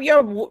drop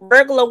your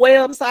regular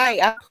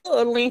website? I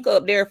put a link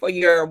up there for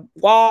your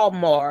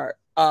Walmart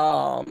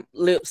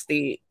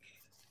lipstick.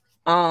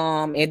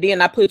 And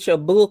then I put your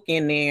book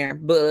in there,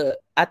 but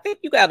I think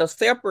you got a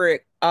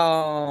separate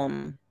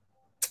website,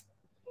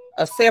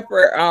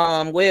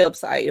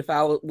 if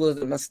I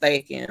wasn't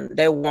mistaken.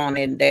 They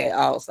wanted that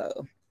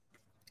also.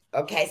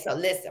 Okay, so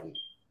listen.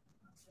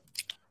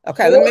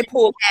 Okay, let me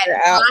pull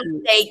it out.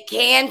 Prostate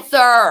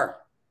cancer.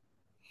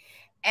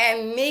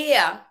 And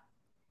Mia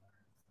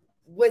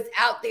was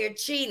out there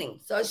cheating.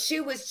 So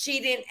she was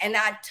cheating, and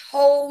I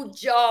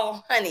told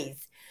y'all,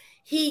 honeys,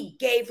 he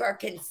gave her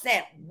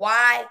consent.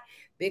 Why?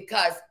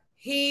 Because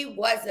he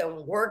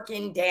wasn't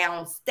working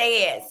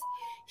downstairs.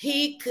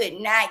 He could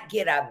not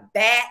get a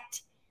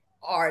bat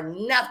or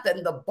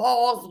nothing. The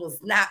balls was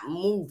not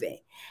moving.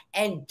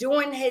 And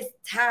during his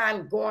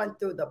time going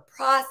through the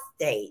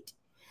prostate,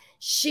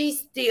 she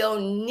still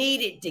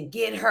needed to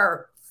get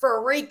her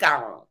freak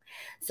on.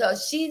 So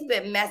she's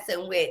been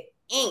messing with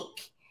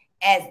Ink,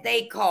 as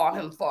they call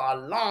him, for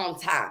a long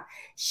time.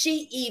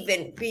 She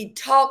even be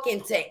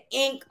talking to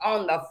Ink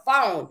on the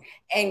phone,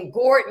 and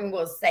Gordon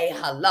will say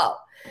hello.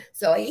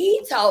 So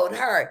he told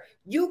her,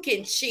 you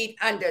can cheat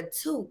under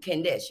 2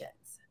 conditions.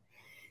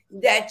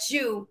 That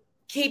you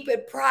keep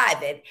it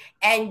private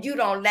and you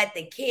don't let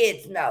the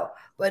kids know.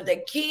 But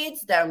the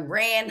kids done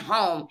ran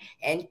home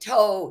and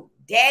told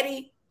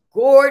Daddy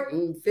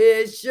Gordon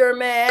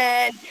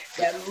Fisherman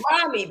that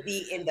mommy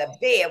be in the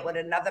bed with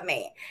another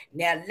man.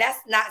 Now, let's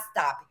not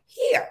stop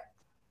here.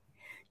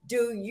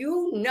 Do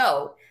you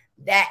know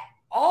that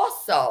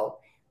also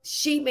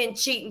she been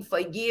cheating for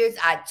years?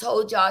 I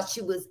told y'all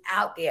she was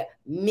out there,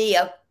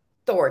 Mia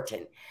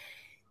Thornton.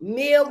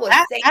 Mia was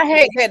saying, I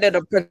hate that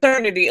the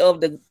paternity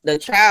of the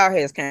child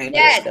has came.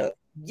 Yes.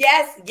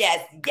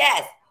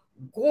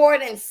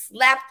 Gordon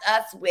slapped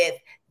us with,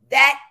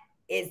 that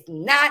is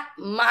not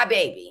my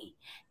baby.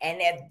 And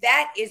if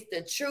that is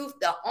the truth,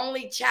 the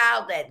only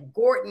child that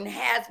Gordon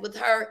has with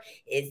her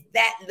is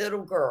that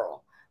little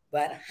girl.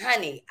 But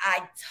honey,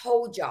 I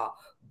told y'all,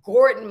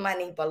 Gordon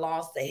money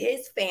belongs to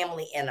his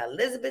family in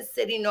Elizabeth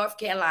City, North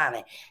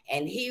Carolina.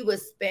 And he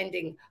was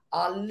spending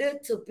a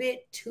little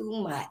bit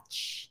too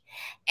much.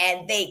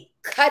 And they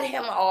cut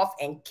him off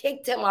and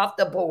kicked him off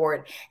the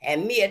board.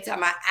 And Mia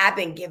told me, I've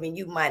been giving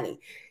you money.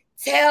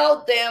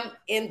 Tell them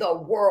in the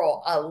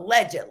world,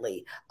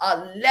 allegedly,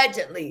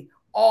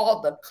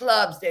 all the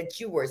clubs that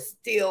you were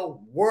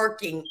still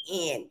working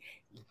in,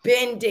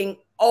 bending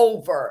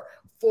over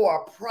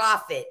for a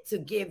profit to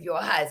give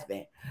your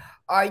husband.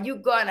 Are you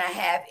going to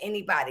have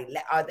anybody?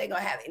 Are they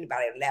going to have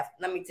anybody left?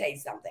 Let me tell you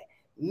something.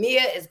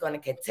 Mia is going to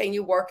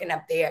continue working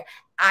up there.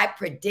 I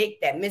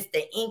predict that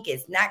Mr. Ink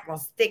is not going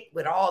to stick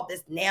with all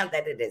this now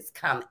that it has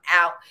come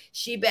out.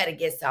 She better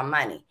get some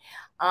money.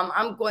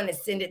 I'm going to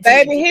send it to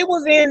Baby, he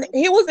was in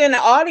the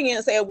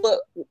audience at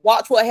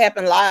Watch What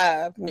Happened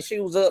Live when she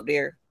was up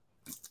there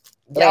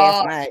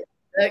last night.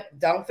 Look,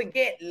 don't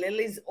forget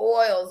Lily's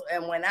oils.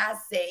 And when I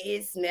say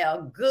it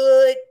smells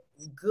good.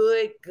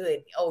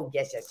 Oh,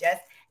 yes.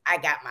 I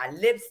got my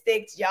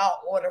lipsticks. Y'all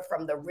order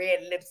from the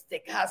Red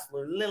Lipstick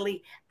Hustler,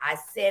 Lily. I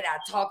said I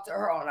talked to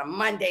her on a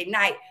Monday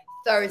night,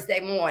 Thursday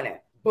morning.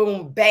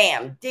 Boom,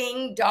 bam,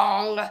 ding,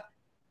 dong.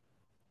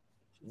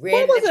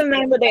 What was the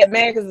name of that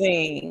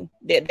magazine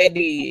that they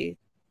did?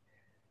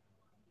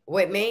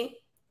 With me?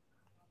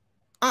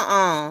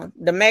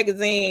 The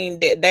magazine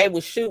that they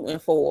were shooting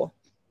for.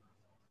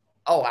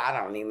 Oh, I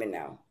don't even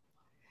know.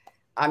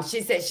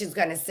 She said she's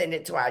going to send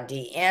it to our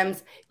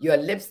DMs. Your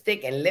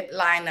lipstick and lip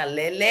liner,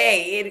 Lily,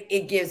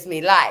 it gives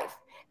me life.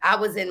 I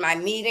was in my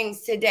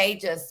meetings today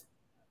just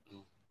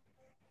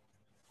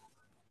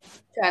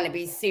trying to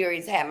be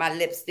serious, have my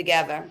lips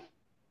together.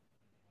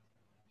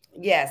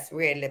 Yes,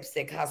 Red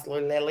Lipstick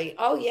Hustler, Lily.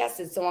 Oh, yes,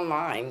 it's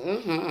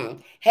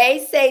online.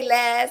 Hey, say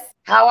less.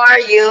 How are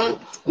you?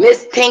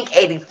 Miss Pink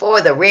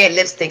 84, the Red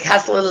Lipstick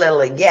Hustler,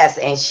 Lily. Yes,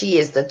 and she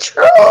is the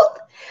truth.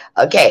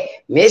 Okay,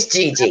 Miss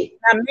Gigi.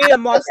 Now, me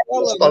and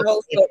Marcella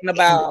knows something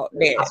about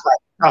that.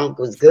 Trump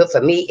was good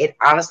for me. It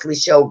honestly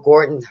showed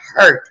Gordon's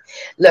hurt.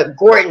 Look,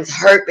 Gordon's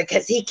hurt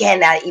because he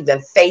cannot even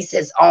face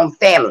his own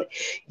family.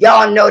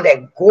 Y'all know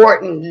that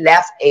Gordon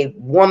left a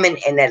woman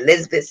in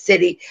Elizabeth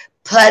City,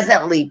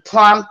 pleasantly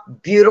plump,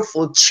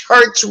 beautiful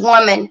church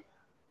woman,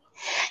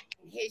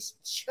 and his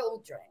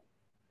children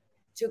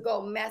to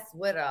go mess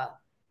with a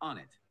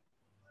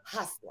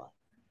hustler.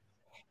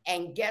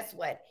 And guess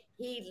what?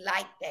 He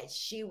liked that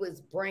she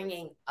was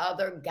bringing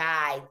other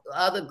guys,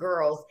 other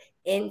girls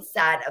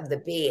inside of the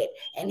bed.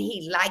 And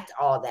he liked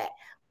all that.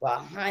 But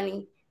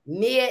honey,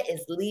 Mia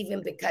is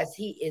leaving because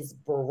he is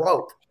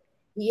broke.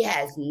 He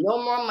has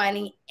no more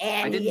money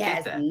and he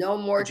has no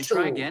more tools.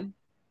 Try again?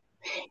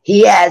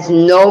 He has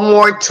no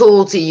more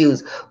tool to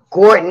use.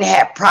 Gordon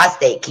had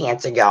prostate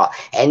cancer, y'all.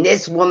 And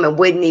this woman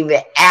wouldn't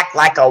even act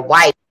like a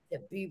wife to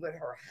be with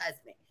her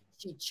husband.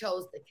 She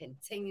chose to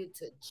continue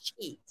to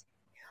cheat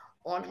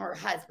on her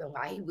husband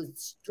while he was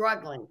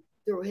struggling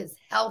through his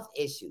health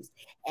issues.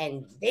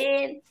 And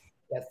then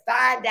to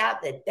find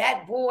out that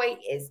that boy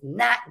is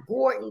not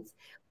Gordon's,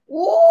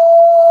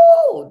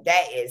 ooh,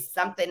 that is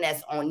something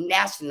that's on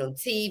national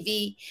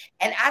TV.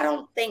 And I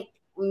don't think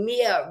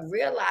Mia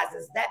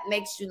realizes that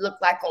makes you look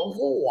like a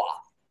whore,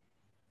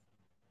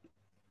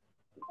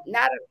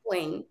 not a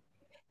queen.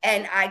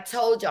 And I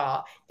told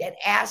y'all that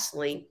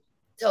Ashley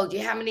told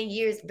you how many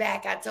years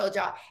back I told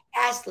y'all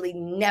Ashley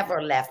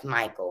never left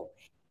Michael.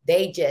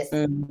 They just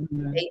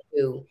they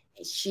do.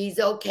 And she's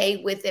okay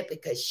with it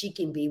because she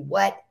can be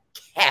what?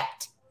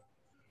 Kept.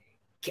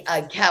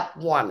 A kept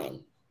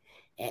woman.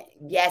 And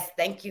yes,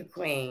 thank you,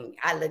 Queen.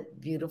 I look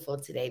beautiful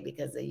today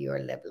because of your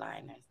lip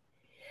liners.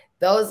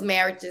 Those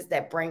marriages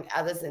that bring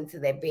others into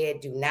their bed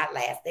do not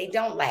last. They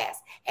don't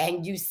last.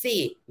 And you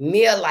see,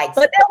 Mia likes.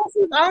 But that was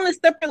his only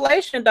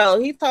stipulation, though.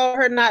 He told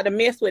her not to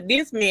mess with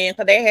this man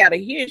because they had a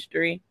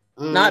history,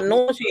 not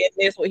knowing she had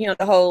messed with him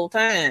the whole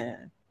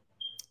time.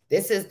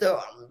 This is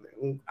the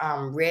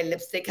red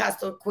lipstick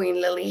hustle,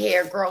 Queen Lily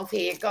hair growth.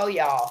 Here it go,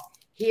 y'all.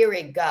 Here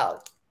it go.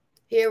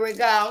 Here we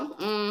go.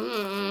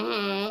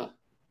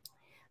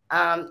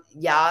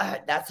 Y'all,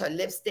 that's her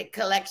lipstick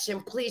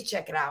collection. Please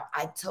check it out.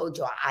 I told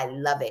you I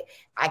love it.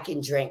 I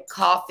can drink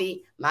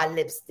coffee. My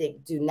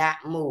lipstick do not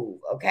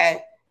move,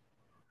 okay?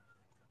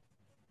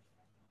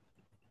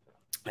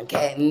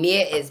 Okay,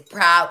 Mia is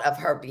proud of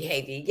her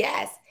behavior.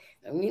 Yes.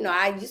 You know,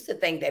 I used to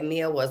think that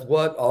Mia was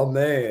what? A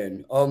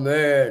man.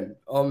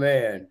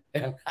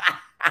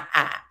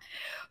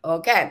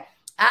 Okay.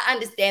 I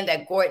understand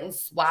that Gordon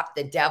swapped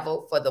the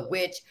devil for the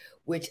witch,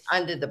 which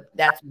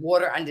that's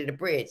water under the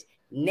bridge.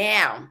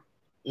 Now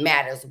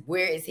matters.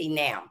 Where is he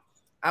now?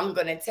 I'm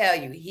going to tell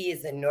you, he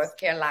is in North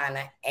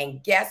Carolina.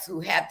 And guess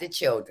who have the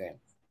children?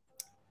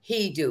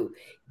 He do.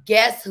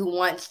 Guess who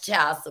wants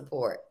child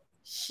support?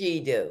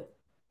 She do.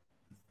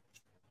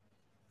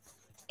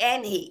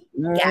 And he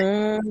was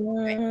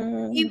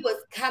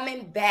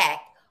coming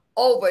back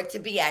over to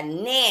be a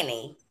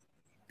nanny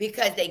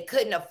because they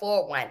couldn't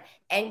afford one.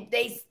 And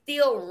they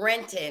still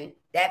renting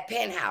that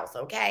penthouse,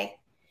 okay?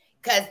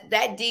 Because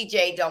that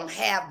DJ don't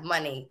have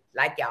money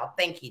like y'all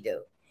think he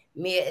do.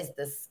 Mia is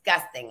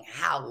disgusting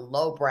how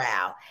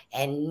lowbrow.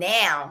 And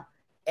now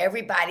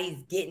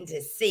everybody's getting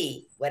to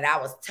see what I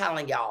was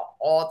telling y'all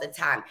all the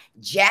time.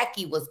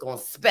 Jackie was going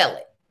to spill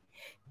it.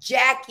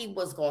 Jackie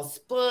was going to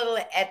spill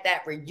it at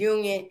that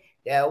reunion.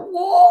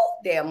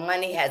 Their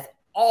money has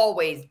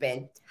always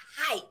been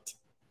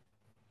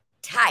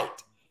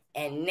tight.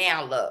 And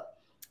now look,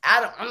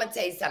 I'm going to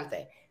tell you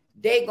something.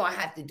 They're going to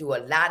have to do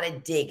a lot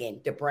of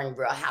digging to bring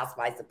Real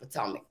Housewives of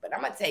Potomac. But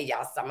I'm going to tell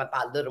y'all something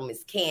about Little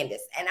Miss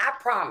Candace. And I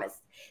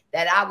promised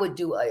that I would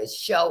do a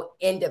show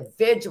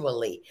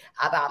individually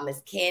about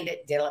Miss Candace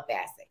De La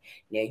Bassett.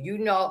 Now, you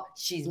know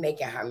she's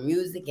making her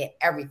music and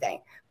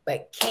everything.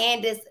 But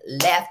Candace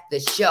left the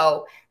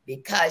show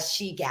because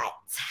she got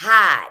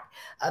tired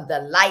of the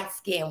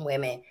light-skinned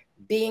women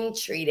being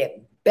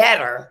treated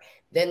better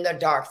than the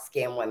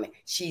dark-skinned women.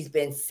 She's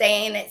been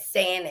saying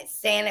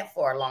it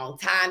for a long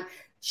time.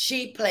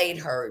 She played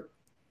her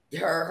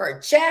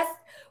chess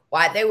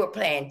while they were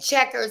playing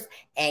checkers.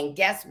 And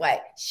guess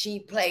what? She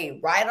played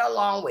right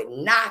along with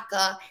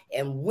Naka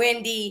and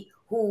Wendy,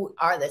 who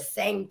are the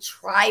same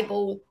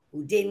tribal,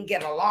 who didn't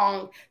get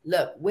along.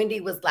 Look,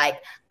 Wendy was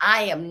like,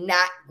 I am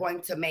not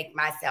going to make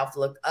myself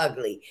look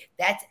ugly.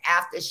 That's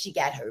after she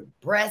got her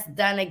breast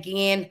done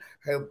again,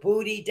 her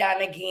booty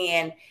done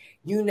again.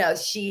 You know,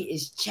 she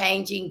is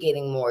changing,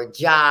 getting more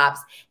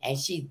jobs, and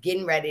she's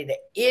getting ready to,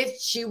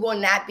 if she will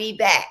not be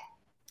back,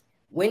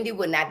 Wendy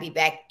will not be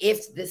back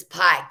if this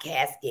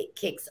podcast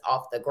kicks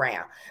off the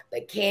ground.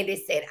 But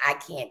Candace said, I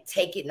can't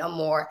take it no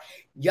more.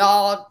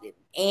 Y'all,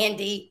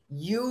 Andy,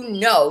 you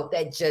know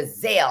that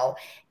Giselle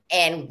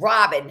and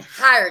Robin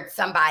hired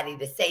somebody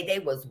to say they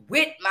was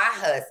with my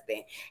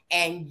husband,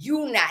 and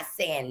you not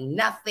saying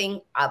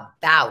nothing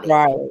about it.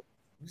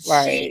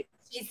 Right.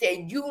 She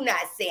said, you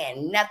not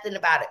saying nothing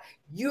about it.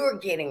 You're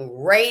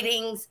getting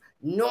ratings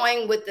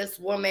knowing what this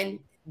woman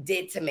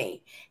did to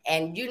me.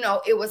 And, you know,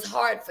 it was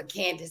hard for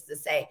Candace to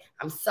say,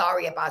 I'm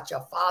sorry about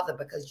your father,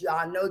 because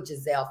y'all know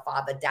Giselle's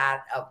father died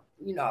of,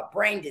 you know, a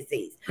brain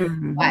disease.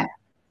 But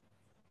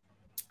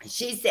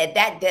she said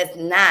that does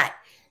not,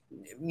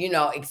 you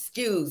know,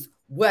 excuse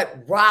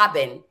what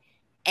Robin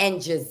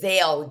and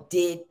Giselle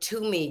did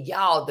to me.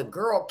 Y'all, the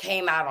girl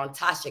came out on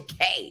Tasha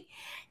K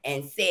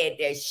and said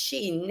that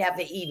she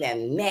never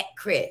even met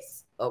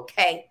Chris,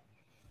 okay?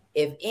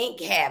 If Ink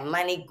had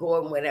money,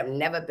 Gordon would have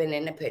never been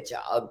in the picture.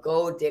 A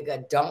gold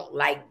digger don't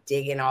like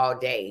digging all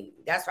day.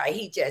 That's right.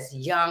 He's just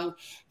young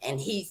and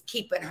he's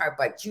keeping her.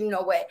 But you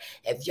know what?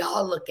 If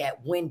y'all look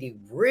at Wendy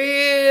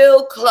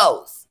real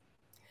close,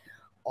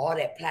 all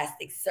that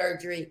plastic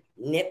surgery,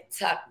 nip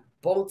tuck,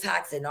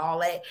 Botox and all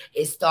that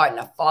is starting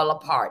to fall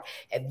apart.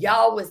 If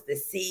y'all was to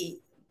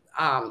see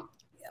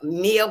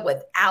Mia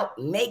without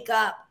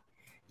makeup,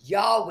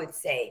 y'all would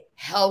say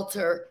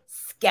helter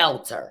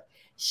skelter.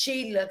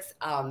 She looks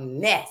a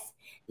mess.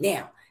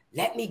 Now,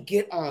 let me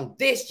get on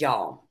this,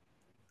 y'all.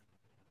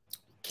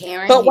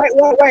 Karen. But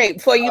wait.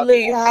 Before you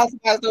leave your house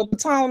about the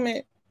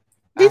Potomac,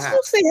 did you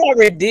see how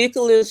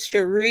ridiculous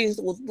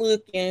Sharice was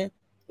looking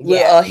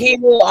with a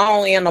heel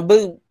on and a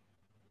boot,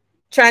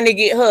 trying to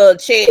get her a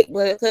check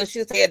because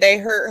she said they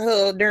hurt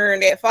her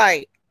during that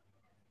fight?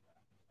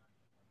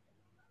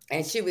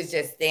 And she was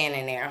just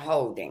standing there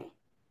holding.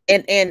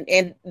 And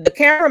the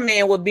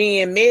cameraman was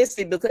being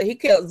messy because he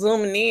kept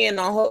zooming in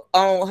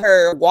on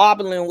her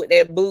wobbling with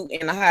that boot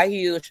and the high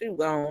heel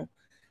shoe on.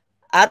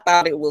 I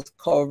thought it was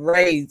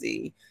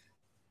crazy.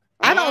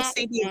 I don't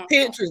see these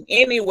pictures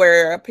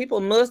anywhere. People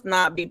must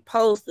not be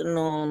posting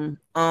them.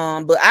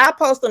 But I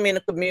post them in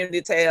the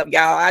community tab,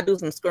 y'all. I do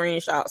some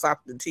screenshots off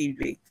the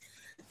TV.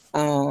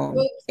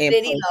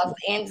 City, Los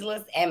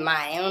Angeles, and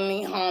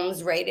Miami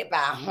homes raided by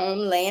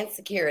Homeland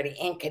Security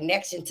in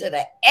connection to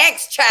the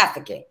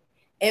ex-trafficking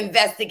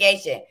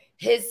investigation.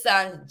 His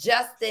son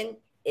Justin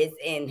is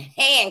in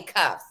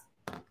handcuffs.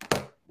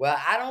 Well,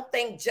 I don't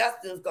think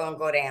Justin's gonna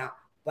go down,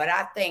 but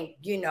I think,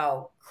 you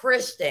know,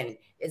 Christian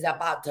is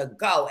about to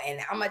go. And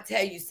I'm gonna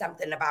tell you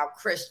something about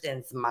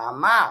Christian's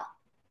mama.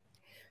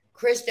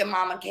 Christian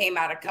mama came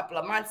out a couple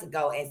of months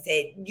ago and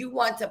said, "You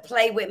want to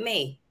play with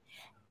me?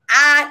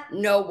 I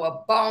know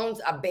where bones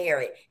are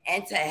buried.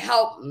 And to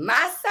help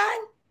my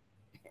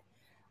son,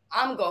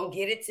 I'm going to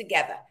get it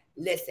together."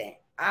 Listen,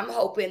 I'm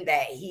hoping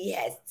that he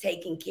has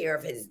taken care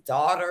of his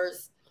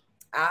daughters.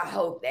 I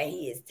hope that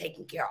he is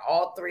taking care of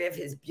all three of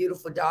his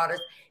beautiful daughters.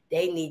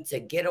 They need to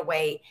get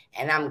away.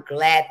 And I'm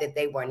glad that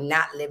they were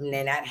not living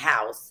in that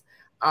house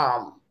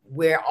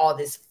where all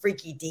this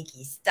freaky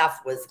deaky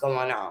stuff was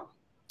going on.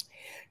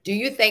 Do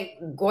you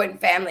think Gordon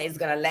family is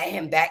going to let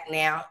him back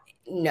now?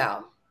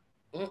 No.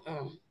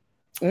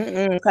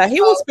 Cause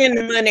he was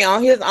spending money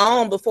on his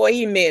own before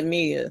he met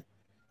Mia.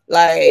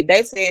 Like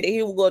they said that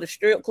he would go to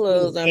strip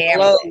clubs and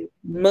blow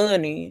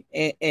money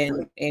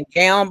and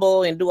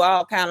gamble and do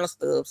all kind of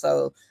stuff.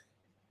 So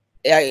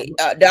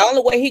the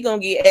only way he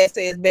gonna get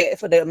access back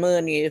for that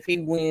money if he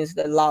wins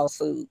the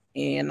lawsuit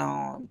and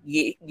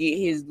get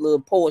his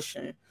little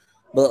portion.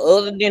 But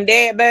other than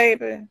that,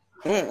 baby,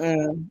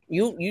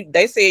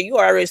 they said you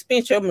already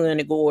spent your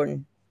money,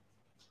 Gordon.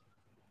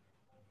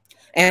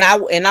 And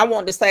I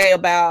want to say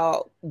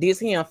about this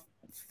here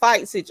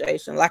fight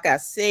situation, like I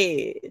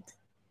said,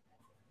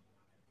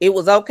 it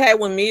was okay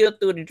when Mia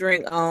threw the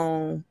drink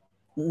on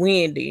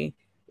Wendy.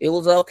 It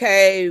was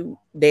okay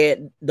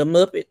that the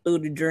Muppet threw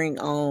the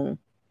drink on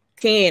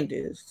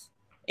Candace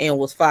and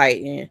was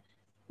fighting.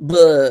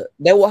 But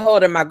they were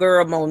holding my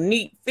girl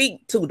Monique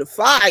feet to the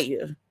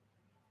fire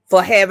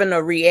for having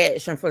a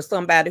reaction for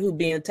somebody who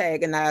been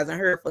antagonizing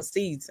her for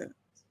seasons.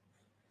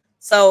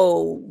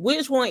 So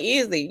which one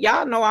is it?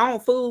 Y'all know I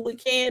don't fool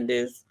with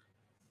Candace,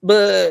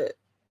 but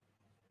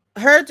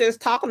her just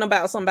talking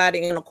about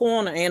somebody in a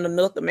corner ain't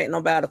enough to make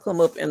nobody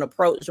come up and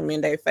approach them in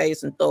their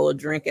face and throw a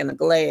drink in a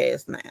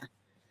glass now.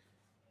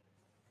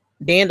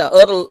 Then the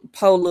other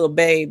poor little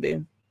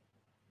baby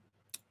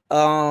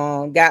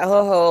got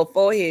her whole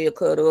forehead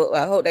cut up.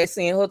 I hope they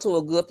send her to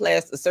a good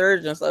plastic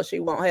surgeon so she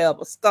won't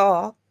have a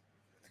scar.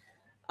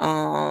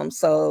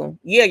 So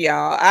yeah,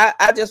 y'all,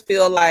 I just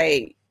feel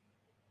like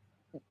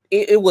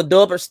it was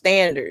double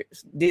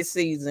standards this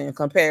season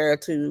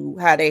compared to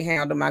how they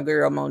handled my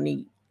girl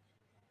Monique.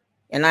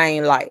 And I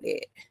ain't like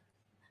that.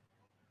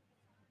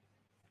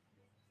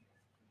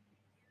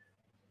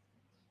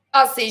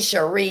 I'll see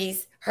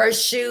Sharice. Her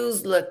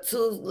shoes look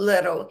too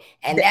little.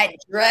 And that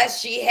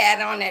dress she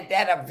had on at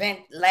that event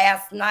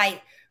last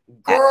night,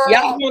 girl.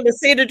 Y'all want to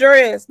see the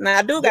dress? Now,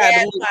 I do got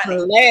to look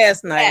from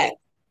last night.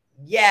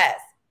 Yes.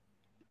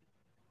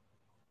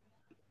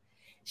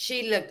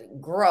 She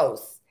looked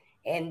gross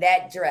in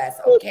that dress.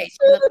 Okay,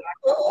 she looked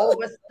like an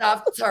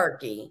overstuffed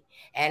turkey.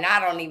 And I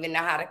don't even know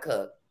how to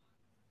cook.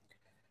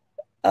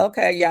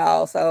 Okay,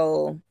 y'all.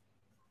 So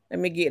let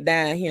me get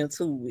down here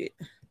to it.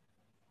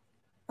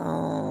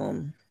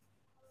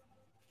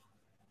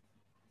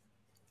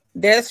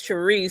 That's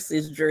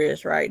Sharice's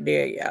dress right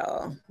there,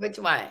 y'all. Which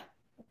one?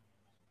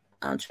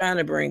 I'm trying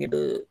to bring it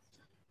up.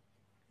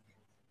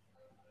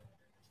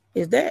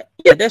 Is that?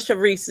 Yeah, that's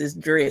Sharice's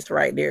dress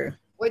right there.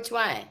 Which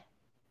one?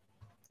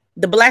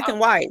 The black and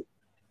white.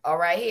 Oh,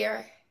 right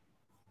here.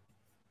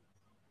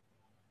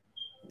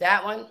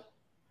 That one?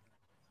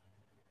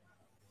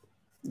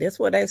 That's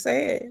what they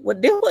said. What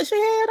she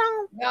had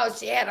on? No,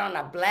 she had on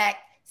a black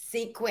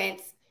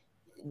sequence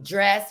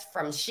dress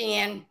from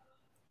Shein.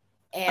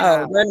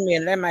 And, wait a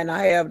minute. They might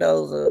not have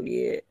those up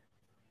yet.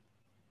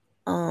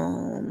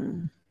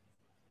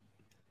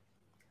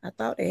 I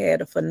thought they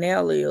had a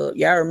finale up.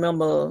 Y'all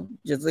remember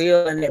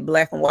Giselle in that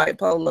black and white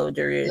polo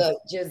dress? Look,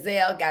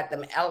 Giselle got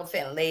them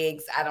elephant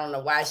legs. I don't know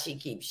why she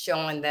keeps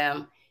showing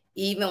them.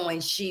 Even when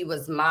she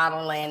was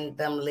modeling,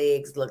 them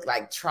legs look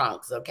like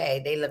trunks,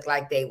 okay? They look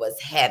like they was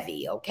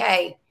heavy,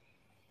 okay?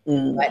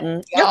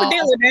 Evidently,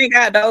 they ain't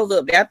got those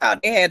up there. I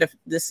thought they had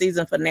the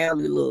season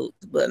finale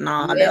looks, but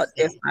no,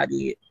 that's not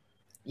it.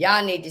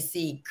 Y'all need to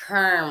see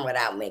Kern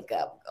without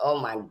makeup. Oh,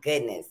 my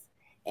goodness.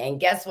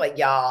 And guess what,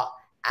 y'all?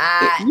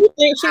 You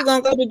think she's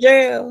going to go to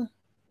jail?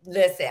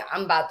 Listen,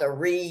 I'm about to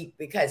read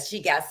because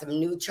she got some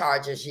new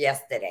charges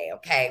yesterday,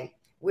 okay?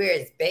 Where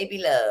is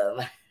Baby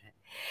Love?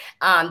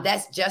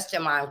 That's just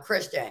your mom,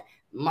 Christian.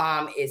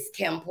 Mom is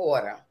Kim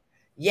Porter.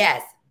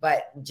 Yes,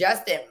 but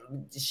Justin,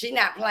 she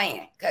not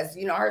playing because,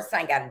 you know, her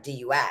son got a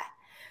DUI.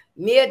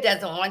 Mia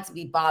doesn't want to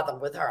be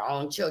bothered with her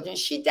own children.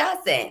 She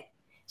doesn't.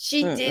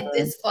 She did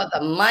this for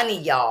the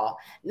money, y'all.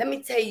 Let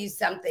me tell you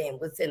something.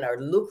 What's in a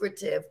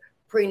lucrative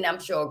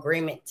prenuptial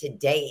agreement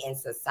today in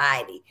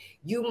society?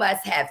 You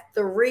must have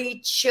 3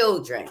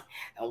 children.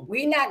 And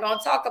we're not going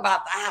to talk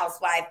about the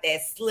housewife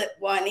that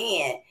slipped one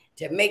in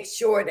to make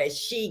sure that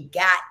she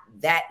got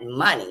that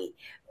money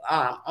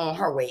on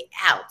her way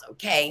out,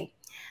 okay?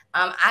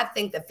 I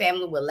think the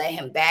family will let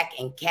him back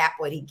and cap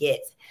what he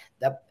gets.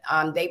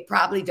 They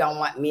probably don't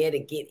want Mia to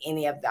get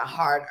any of the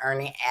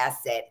hard-earning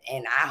asset,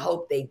 and I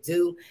hope they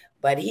do.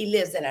 But he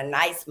lives in a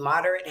nice,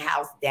 moderate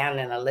house down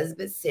in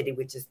Elizabeth City,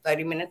 which is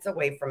 30 minutes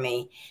away from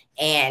me,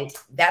 and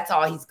that's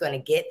all he's going to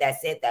get.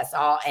 That's it. That's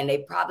all. And they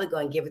probably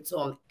going to give it to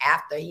him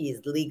after he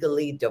is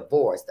legally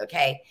divorced,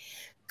 okay?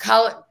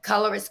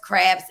 Colorist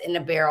crabs in the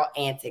barrel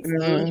antics.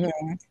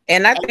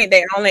 And I think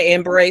they only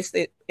embraced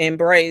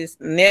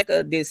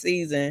NIECY this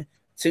season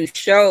to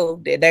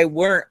show that they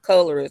weren't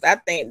colorists. I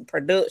think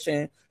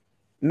production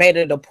made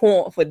it a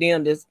point for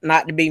them to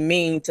not to be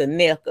mean to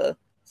NIECY,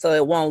 so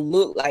it won't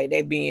look like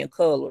they being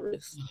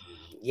colorists.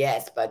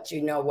 Yes, but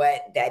you know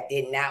what? That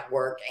did not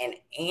work. And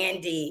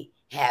Andy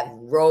have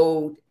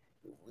rode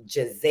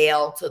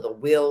Giselle to the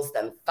wheels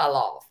that fell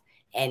off.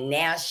 And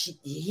now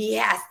he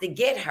has to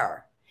get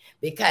her.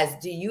 Because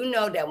do you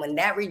know that when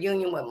that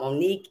reunion with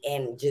Monique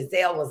and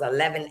Giselle was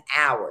 11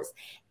 hours,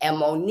 and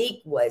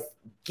Monique was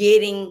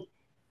getting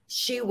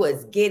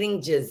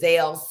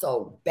Giselle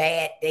so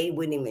bad they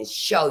wouldn't even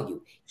show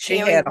you. She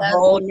had a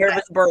whole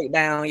nervous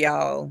breakdown,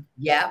 y'all.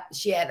 Yeah,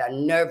 she had a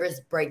nervous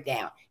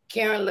breakdown.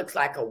 Karen looks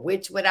like a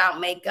witch without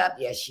makeup.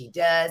 Yes, she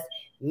does.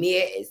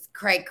 Mia is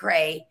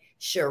cray-cray.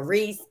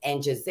 Charisse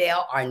and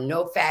Giselle are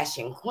no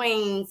fashion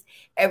queens.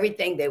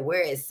 Everything they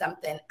wear is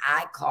something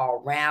I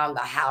call round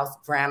the house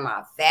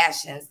grandma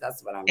fashions.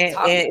 That's what I'm talking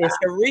about. And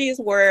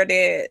Charisse wear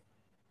that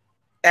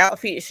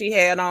outfit she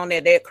had on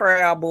at that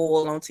crowd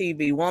bowl on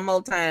TV one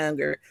more time,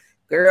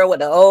 girl with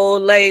the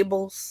old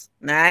labels.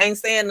 Now I ain't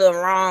saying nothing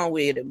wrong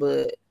with it,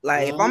 but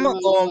like if I'm gonna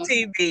go on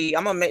TV,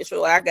 I'm gonna make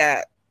sure I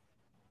got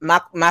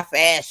my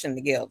fashion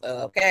together,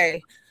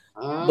 okay?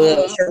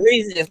 But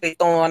Charisse just be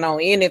throwing on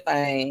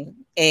anything,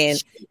 and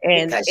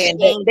that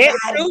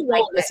shoe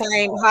was the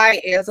same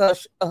height as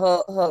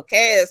her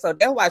cast, so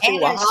that's why she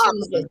was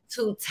shoes were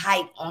too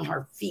tight on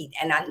her feet,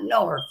 and I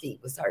know her feet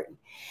was hurting.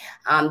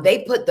 They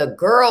put the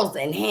girls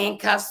in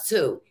handcuffs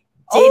too.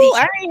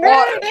 I ain't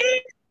heard of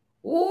that.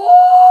 Woo!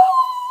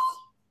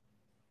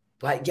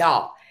 But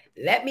y'all,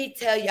 let me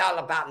tell y'all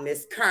about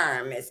Miss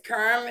Kern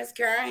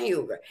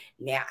Huger.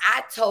 Now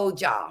I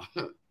told y'all.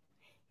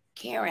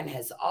 Karen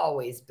has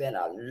always been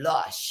a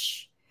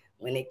lush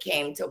when it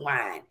came to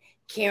wine.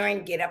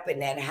 Karen get up in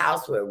that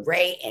house with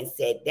Ray and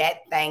said, that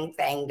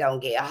thing don't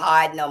get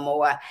hard no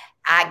more.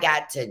 I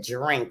got to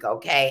drink,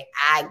 okay?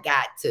 I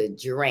got to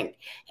drink.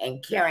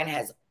 And Karen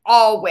has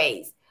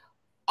always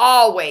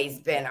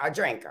been a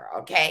drinker,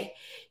 okay?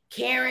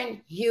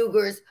 Karen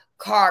Huger's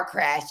car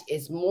crash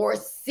is more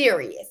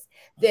serious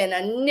than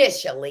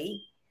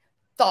initially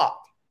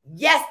thought.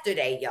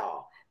 Yesterday,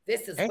 y'all.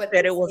 This is what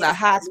said it was a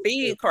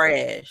high-speed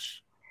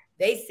crash.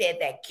 They said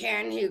that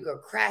Karen Huger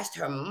crashed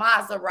her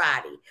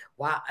Maserati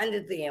while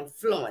under the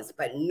influence,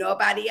 but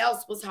nobody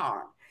else was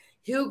harmed.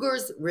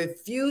 Hugers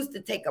refused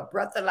to take a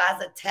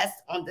breathalyzer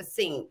test on the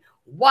scene.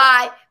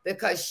 Why?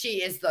 Because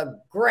she is the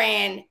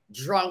grand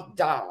drunk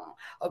dame.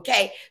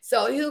 Okay,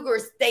 so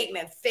Huger's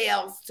statement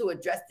fails to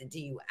address the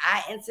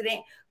DUI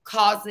incident,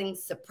 causing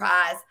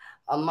surprise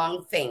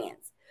among fans.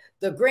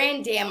 The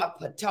Grand Dam of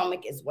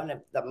Potomac is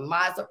one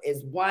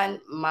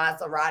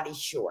Maserati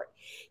short.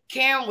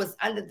 Karen was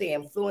under the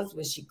influence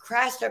when she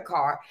crashed her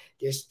car,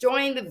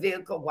 destroying the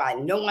vehicle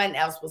while no one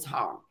else was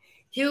harmed.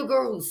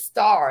 Huger, who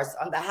stars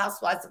on The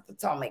Housewives of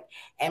Potomac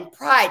and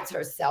prides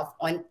herself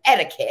on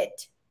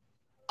etiquette,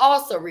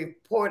 also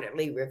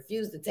reportedly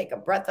refused to take a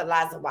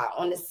breathalyzer while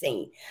on the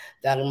scene.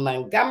 The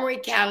Montgomery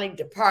County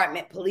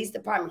Police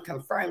Department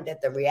confirmed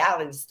that the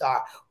reality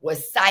star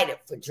was cited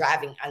for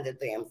driving under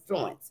the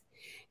influence.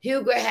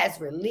 Huger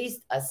has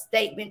released a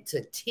statement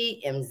to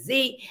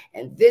TMZ,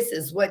 and this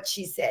is what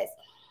she says.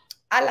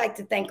 I'd like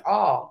to thank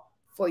all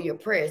for your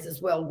prayers as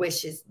well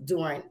wishes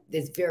during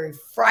this very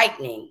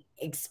frightening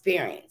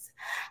experience.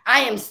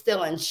 I am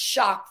still in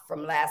shock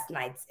from last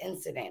night's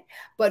incident,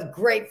 but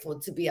grateful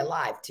to be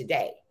alive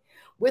today.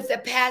 With the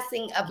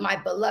passing of my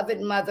beloved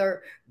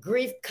mother,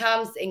 grief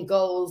comes and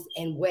goes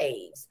in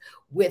waves.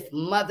 With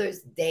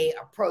Mother's Day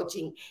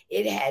approaching,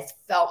 it has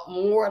felt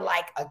more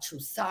like a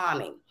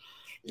tsunami.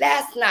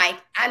 Last night,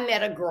 I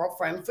met a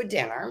girlfriend for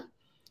dinner,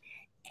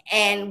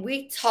 and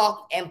we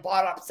talked and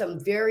brought up some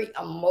very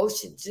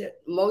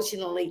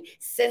emotionally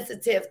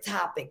sensitive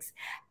topics.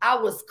 I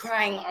was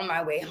crying on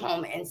my way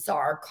home and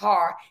saw a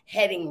car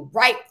heading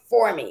right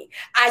for me.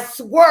 I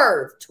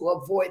swerved to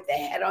avoid the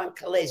head-on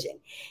collision,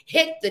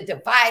 hit the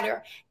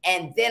divider,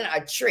 and then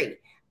a tree.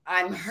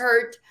 I'm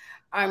hurt.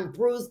 I'm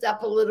bruised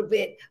up a little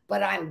bit,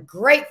 but I'm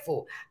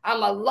grateful.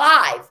 I'm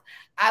alive.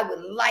 I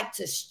would like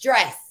to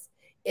stress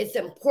it's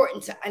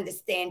important to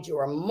understand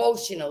your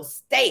emotional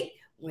state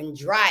when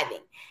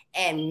driving.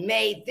 And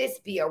may this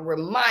be a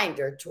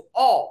reminder to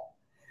all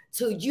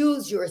to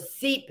use your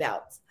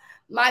seatbelts.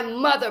 My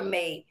mother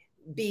may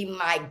be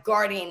my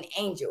guardian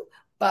angel,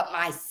 but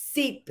my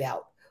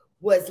seatbelt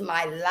was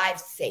my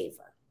lifesaver.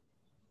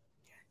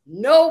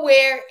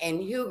 Nowhere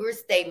in Huger's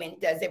statement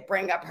does it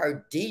bring up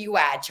her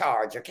DUI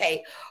charge,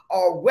 okay,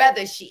 or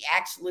whether she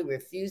actually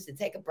refused to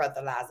take a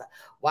breathalyzer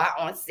while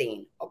on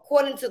scene.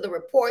 According to the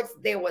reports,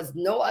 there was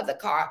no other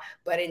car,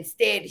 but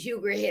instead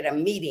Huger hit a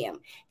medium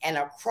and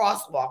a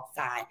crosswalk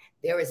sign.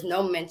 There is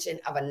no mention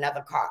of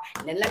another car.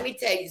 Now, let me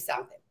tell you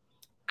something.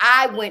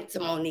 I went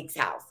to Monique's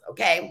house,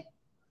 okay?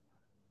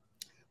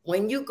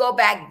 When you go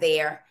back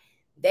there,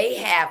 they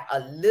have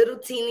a little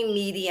teeny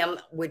medium,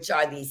 which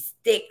are these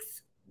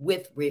sticks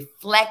with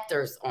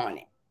reflectors on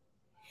it.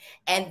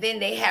 And then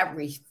they have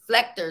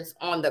reflectors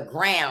on the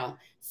ground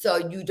so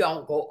you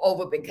don't go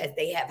over because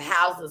they have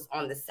houses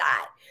on the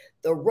side.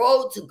 The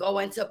road to go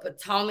into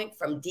Potomac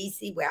from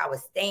DC, where I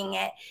was staying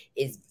at,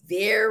 is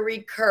very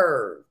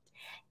curved.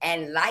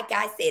 And like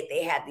I said,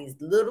 they have these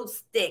little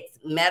sticks,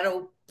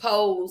 metal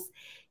poles,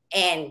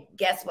 and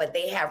guess what?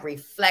 They have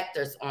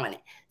reflectors on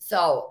it.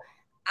 So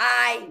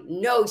I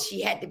know she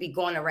had to be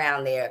going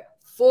around there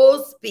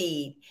full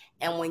speed.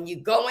 And when you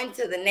go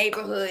into the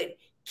neighborhood,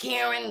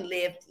 Karen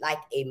lived like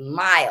a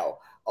mile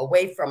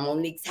away from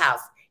Monique's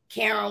house.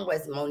 Karen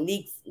was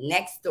Monique's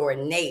next door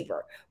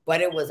neighbor,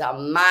 but it was a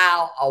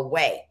mile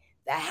away.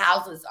 The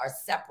houses are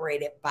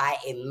separated by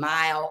a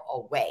mile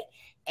away.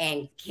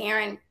 And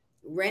Karen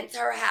rents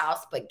her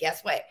house, but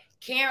guess what?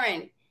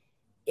 Karen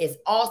is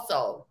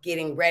also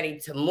getting ready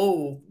to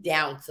move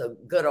down to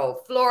good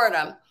old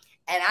Florida.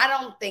 And I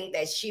don't think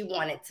that she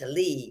wanted to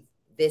leave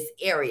this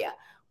area.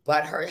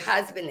 But her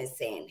husband is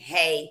saying,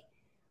 hey,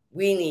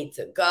 we need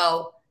to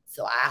go.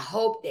 So I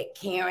hope that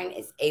Karen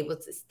is able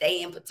to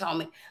stay in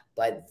Potomac.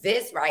 But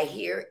this right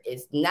here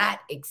is not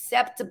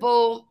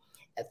acceptable.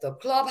 At the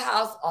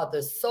clubhouse or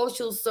the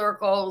social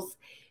circles,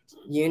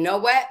 you know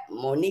what?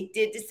 Monique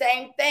did the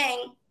same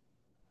thing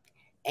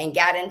and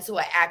got into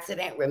an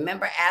accident.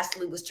 Remember,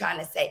 Ashley was trying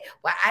to say,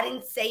 well, I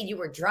didn't say you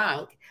were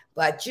drunk,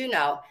 but you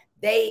know,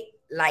 they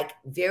like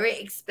very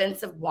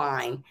expensive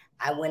wine.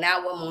 I went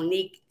out with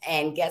Monique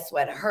and guess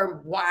what?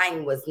 Her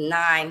wine was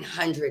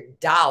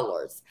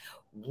 $900.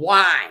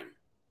 Wine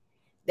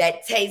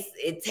that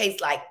tastes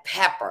like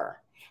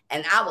pepper.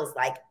 And I was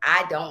like,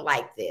 I don't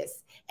like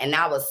this. And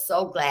I was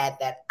so glad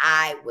that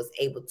I was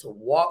able to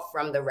walk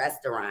from the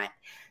restaurant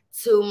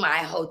to my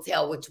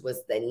hotel, which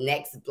was the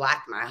next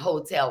block my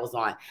hotel was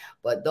on.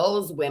 But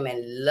those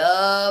women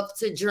love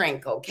to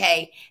drink,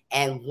 okay?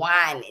 And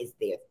wine is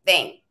their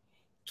thing.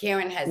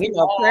 Karen has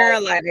prayer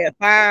like that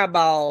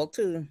fireball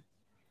too.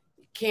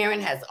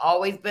 Karen has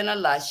always been a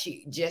lust.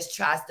 She just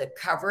tries to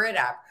cover it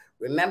up.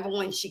 Remember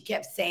when she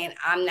kept saying,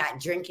 I'm not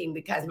drinking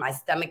because my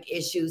stomach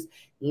issues?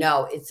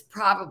 No, it's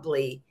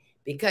probably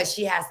because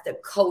she has to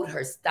coat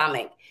her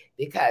stomach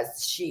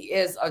because she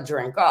is a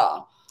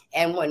drinker.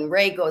 And when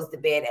Ray goes to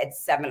bed at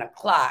 7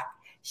 o'clock,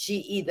 she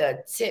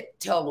either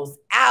tiptoes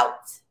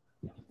out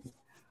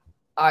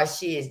or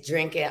she is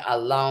drinking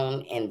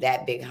alone in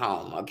that big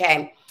home,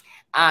 okay?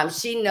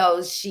 She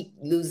knows she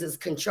loses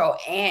control.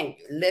 And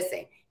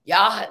listen,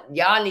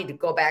 y'all need to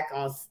go back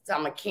on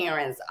some of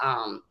Karen's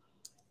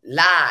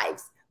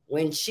lives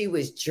when she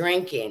was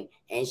drinking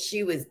and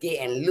she was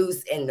getting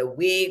loose and the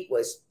wig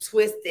was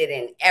twisted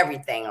and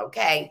everything,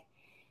 okay?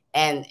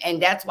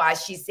 And that's why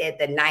she said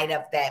the night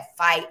of that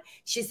fight,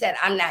 she said,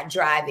 I'm not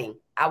driving.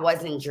 I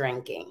wasn't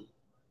drinking.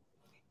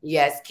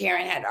 Yes,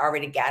 Karen had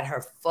already got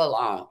her full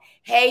on.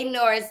 Hey,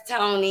 Norris,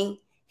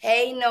 Tony.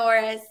 Hey,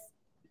 Norris.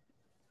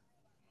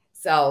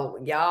 So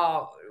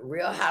y'all,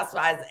 Real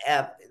Housewives,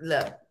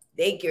 look,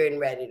 they getting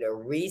ready to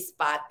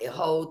respot the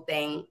whole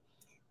thing.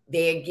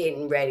 They're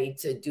getting ready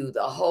to do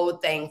the whole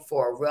thing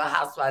for Real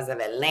Housewives of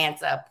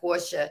Atlanta.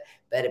 Portia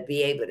better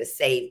be able to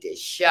save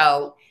this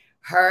show.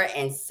 Her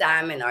and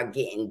Simon are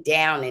getting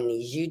down in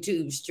these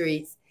YouTube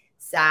streets.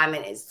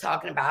 Simon is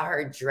talking about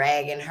her,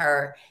 dragging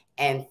her,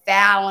 and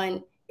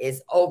Fallon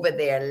is over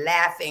there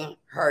laughing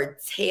her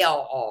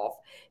tail off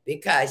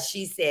because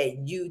she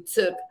said, you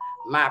took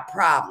my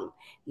problem.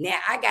 Now,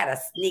 I got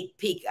a sneak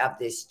peek of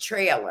this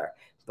trailer,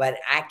 but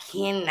I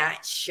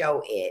cannot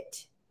show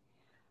it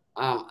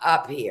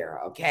up here,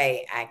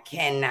 okay? I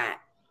cannot.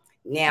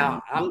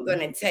 Now, I'm going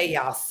to tell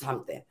y'all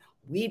something.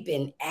 We've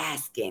been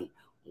asking,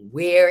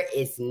 where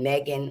is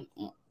Megan?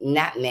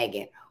 Not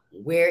Megan.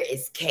 Where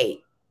is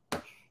Kate?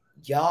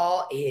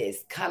 Y'all, it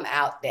has come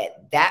out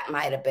that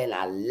might have been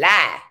a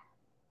lie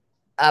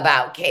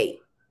about Kate.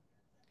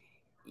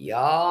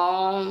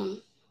 Y'all.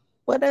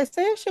 Well, they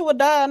said she was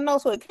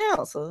diagnosed with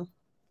cancer.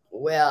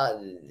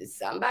 Well,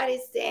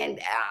 somebody's saying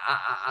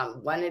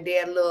one of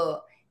their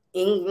little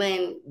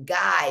England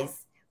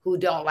guys who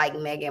don't like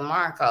Meghan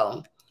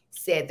Markle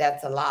said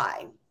that's a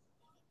lie.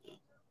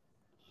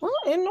 What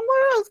in the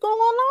world is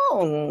going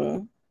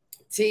on?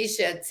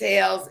 Tisha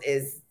Tales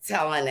is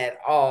telling it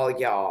all,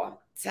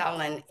 y'all.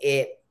 Telling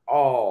it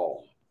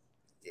all.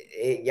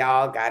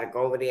 Y'all got to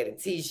go over there to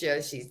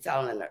Tisha. She's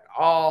telling it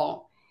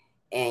all.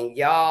 And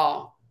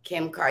y'all,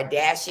 Kim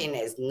Kardashian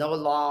is no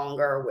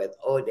longer with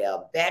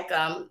Odell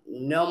Beckham.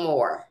 No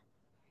more.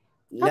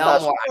 No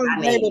more. I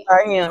mean,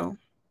 by him.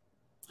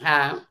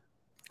 Huh?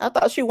 I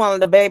thought she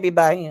wanted a baby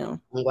by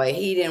him. Well,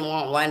 he didn't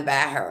want one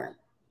by her.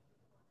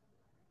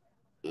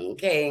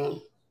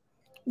 Okay.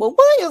 Well,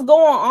 what is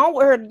going on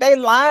with her? They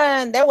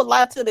lying. They would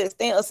lie to the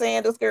extent of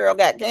saying this girl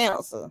got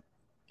cancer.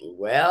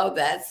 Well,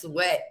 that's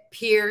what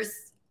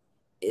Pierce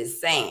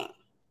is saying.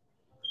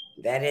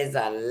 That is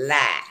a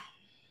lie.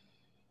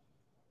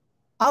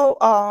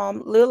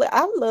 Oh, Lily,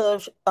 I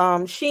love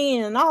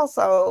Shein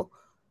also.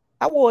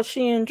 I wore a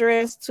Shein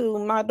dress to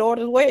my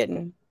daughter's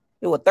wedding.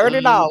 It was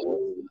 $30.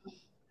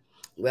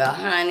 Well,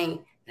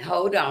 honey,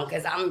 hold on,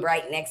 because I'm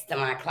right next to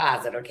my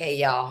closet. Okay,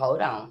 y'all,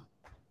 hold on.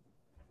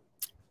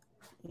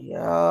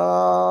 Yo,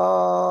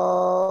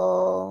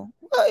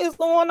 what is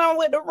going on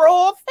with the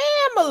royal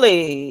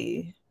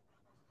family?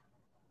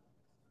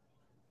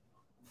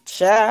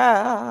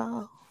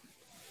 Child.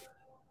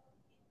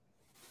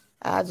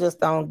 I just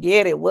don't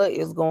get it. What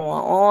is going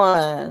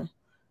on?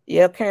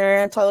 Yeah,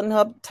 Karen told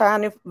her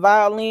tiny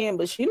violin,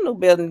 but she knew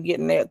better than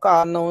getting that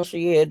car knowing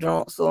she had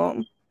drunk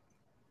something.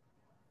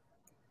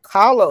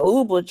 Call a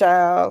Uber,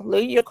 child.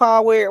 Leave your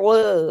car where it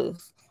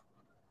was.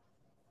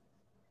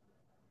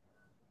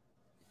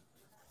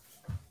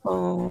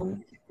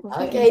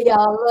 Okay,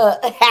 y'all,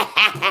 look.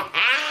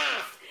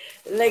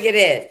 Look at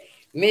this.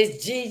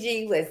 Miss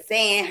Gigi was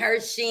saying her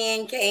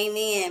Shein came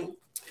in.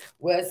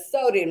 Well,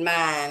 so did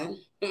mine.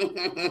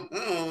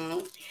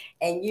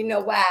 And you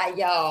know why,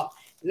 y'all?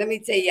 Let me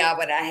tell y'all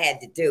what I had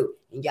to do.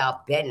 And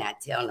y'all better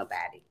not tell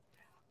nobody.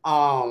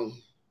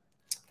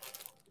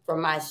 For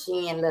my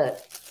Shein,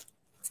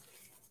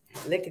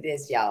 look at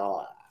this,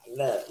 y'all.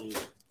 Look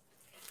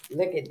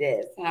at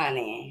this,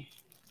 honey.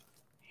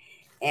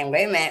 And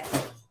wait a minute.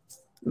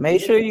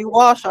 Make sure you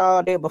wash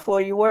all that before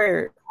you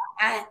wear it.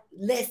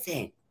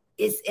 Listen,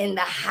 it's in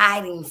the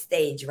hiding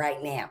stage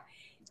right now.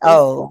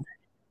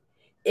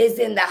 It's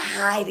in the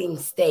hiding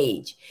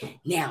stage.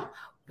 Now,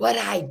 what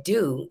I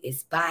do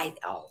is buy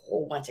a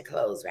whole bunch of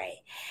clothes, right?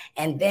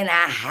 And then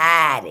I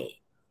hide it.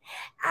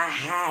 I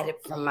hide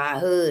it from my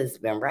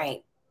husband,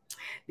 right?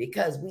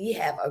 Because we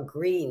have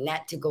agreed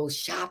not to go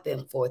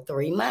shopping for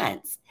 3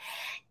 months.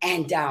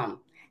 And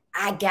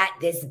I got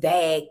this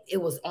bag. It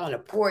was on the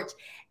porch.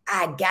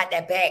 I got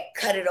that bag,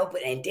 cut it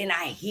open, and then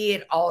I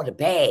hid all the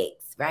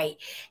bags, right?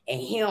 And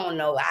he don't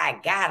know I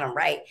got them,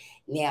 right?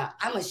 Now,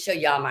 I'm going to show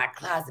y'all my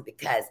closet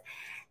because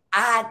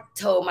I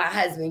told my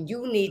husband,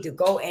 you need to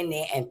go in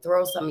there and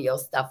throw some of your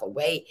stuff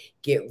away,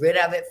 get rid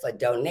of it for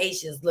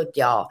donations. Look,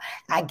 y'all,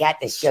 I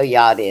got to show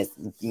y'all this.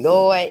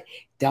 Lord,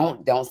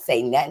 don't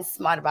say nothing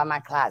smart about my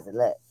closet.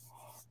 Look,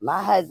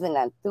 my husband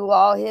done threw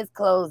all his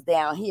clothes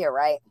down here,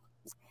 right?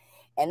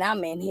 And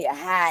I'm in here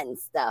hiding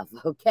stuff,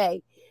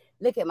 okay?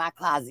 Look at my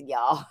closet,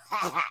 y'all.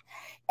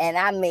 And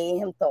I made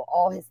him throw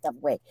all his stuff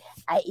away.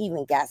 I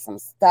even got some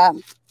stuff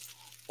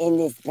in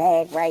this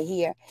bag right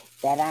here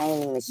that I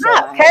ain't even show.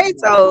 Not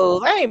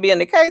K-toes. I ain't been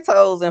to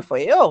K-toes in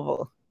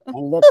forever.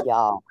 And look,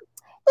 y'all,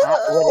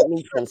 I ordered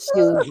me some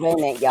shoes. Wait a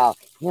minute, y'all.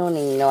 You don't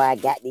even know I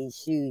got these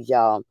shoes,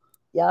 y'all.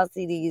 Y'all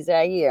see these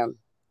right here?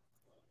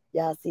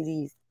 Y'all see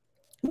these?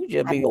 You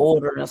just be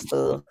ordering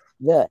stuff.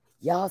 Look,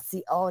 y'all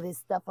see all this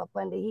stuff up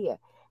under here?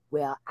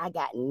 Well, I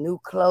got new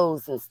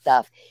clothes and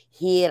stuff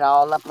hid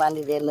all up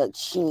under there. Look,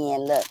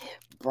 Shein, look,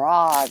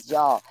 bras,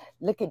 y'all.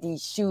 Look at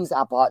these shoes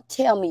I bought.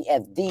 Tell me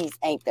if these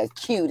ain't the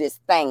cutest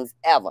things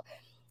ever.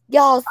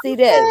 Y'all see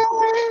this?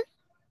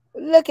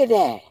 Look at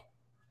that.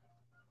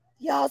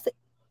 Y'all see?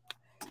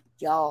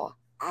 Y'all,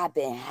 I've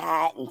been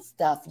hiding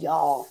stuff,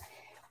 y'all.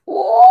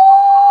 Whoa!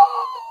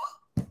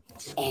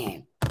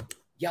 And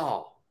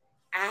y'all,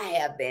 I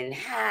have been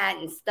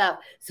hiding stuff,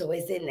 so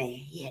it's in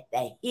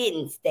the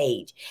hidden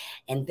stage.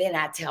 And then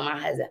I tell my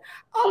husband,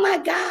 oh my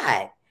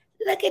God,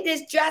 look at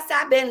this dress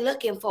I've been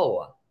looking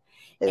for.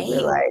 And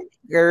he's like,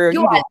 girl,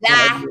 you a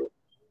lie.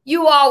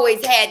 You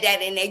always had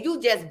that in there. You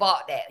just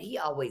bought that. He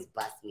always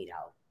busts me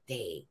though.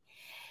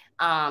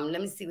 Dang.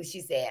 Let me see what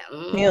she said.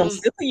 Him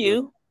sick of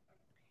you.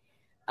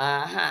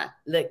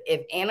 Look,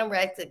 if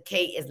anorexic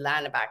Kate is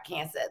lying about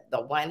cancer,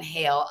 the one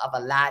hell of a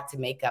lie to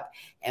make up.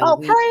 And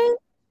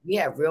we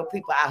have real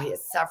people out here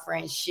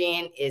suffering.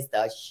 Shein is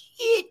the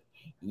shit.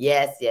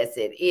 Yes,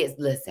 it is.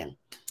 Listen.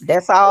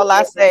 That's all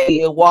I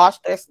say. Wash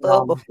that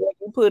stuff before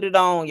you put it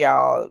on,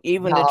 y'all.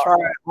 Even to try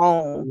it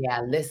on. Yeah,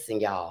 listen,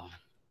 y'all.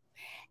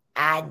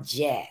 I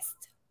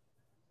just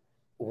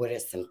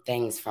ordered some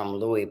things from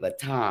Louis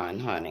Vuitton,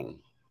 honey.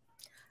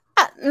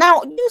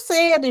 Now, you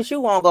said that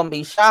you weren't going to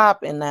be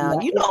shopping now.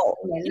 You know,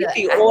 you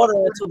be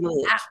ordering too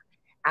much.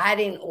 I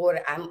didn't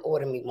order. I'm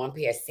ordering me one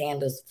pair of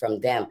sandals from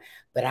them,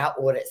 but I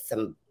ordered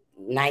some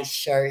nice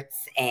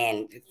shirts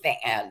and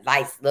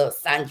nice little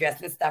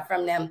sundress and stuff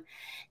from them.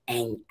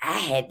 And I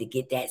had to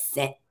get that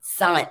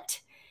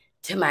sent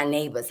to my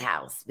neighbor's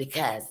house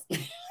because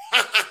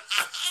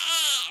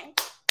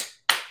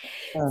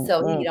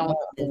so he don't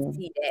want to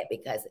see that,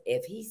 because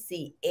if he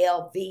see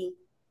LV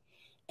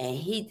and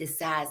he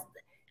decides,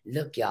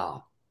 look,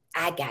 y'all, I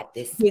I got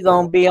this. He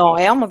gonna be on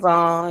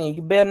Amazon, and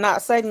you better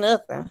not say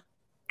nothing.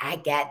 I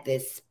got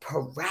this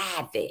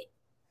private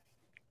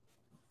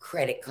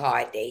credit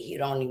card that you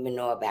don't even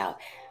know about.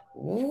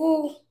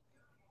 Woo!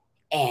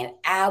 And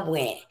I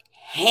went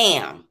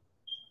ham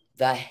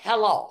the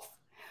hell off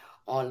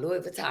on Louis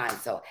Vuitton.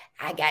 So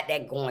I got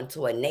that going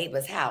to a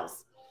neighbor's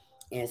house.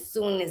 And as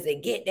soon as they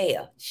get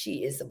there,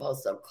 she is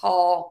supposed to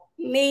call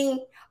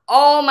me.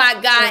 Oh my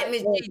God,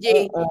 Miss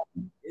Gigi.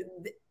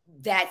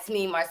 That's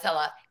me,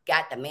 Marcella.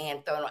 Got the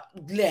man thrown on.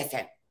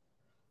 Listen,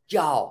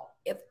 y'all,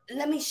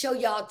 let me show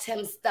y'all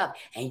Tim's stuff.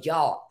 And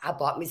y'all, I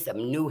bought me some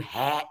new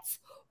hats.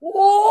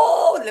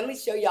 Whoa, let me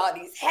show y'all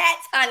these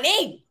hats,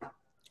 honey.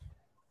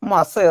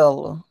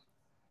 Marcella.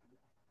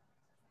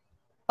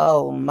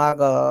 Oh my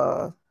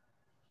God.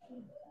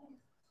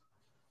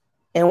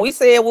 And we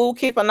said we were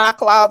keeping our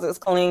closets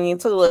clean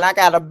too. And I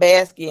got a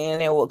basket in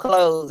there with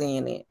clothes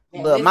in it.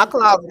 But my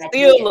closet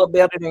still a little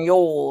better than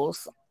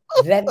yours.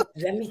 let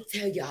me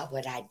tell y'all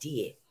what I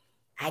did.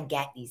 I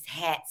got these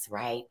hats,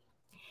 right?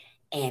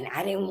 And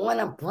I didn't want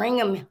to bring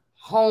them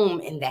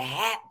home in the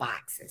hat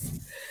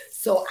boxes.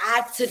 So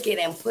I took it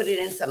and put it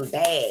in some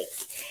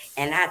bags.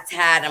 And I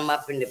tied them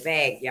up in the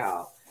bag,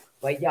 y'all.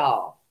 But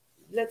y'all,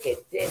 look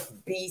at this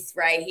beast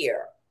right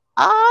here.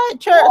 All right,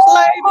 church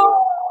lady.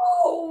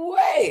 Oh,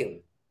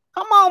 wait.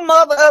 Come on,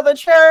 mother of the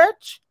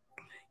church.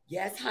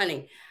 Yes,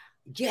 honey.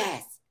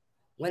 Yes.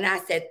 When I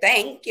said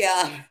thank you.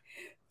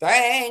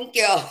 Thank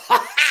you.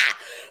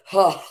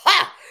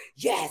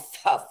 Yes,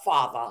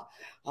 Father.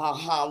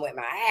 With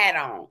my hat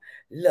on.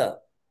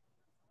 Look.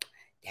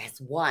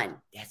 That's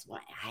one. I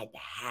had to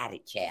hide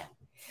it, child.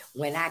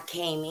 When I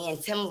came in,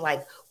 Tim was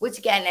like, what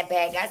you got in that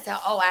bag? I said,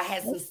 oh, I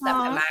had some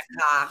stuff in my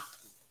car.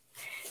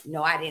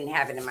 No, I didn't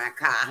have it in my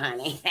car,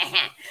 honey.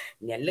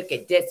 Now look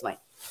at this one.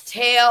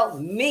 Tell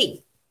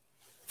me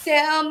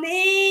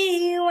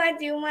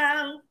what you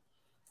want.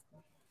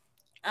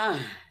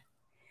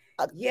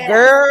 Yeah.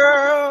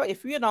 Girl,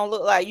 if you don't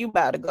look like you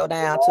about to go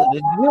down to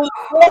the juice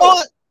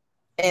court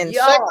and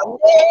shake a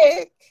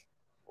leg.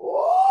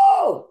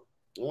 Whoa.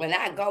 When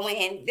I go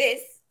in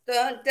this,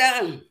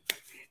 dun,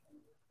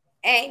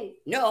 ain't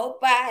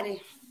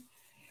nobody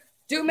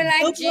do me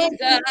like Jesus.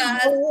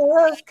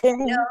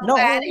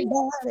 Nobody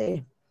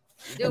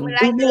do me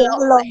like the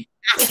Lord.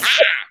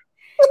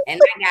 And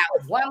I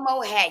got one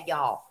more hat,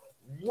 y'all.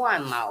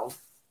 One more.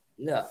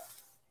 Look,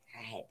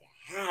 I had to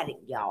hide it,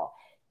 y'all.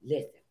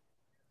 Listen.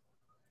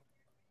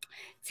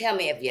 Tell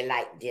me if you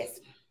like this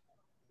one.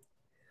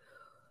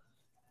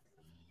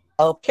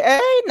 Okay,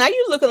 now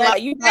you looking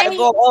like you got to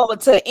go over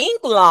to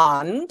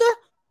England.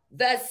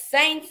 The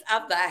saints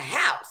of the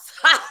house.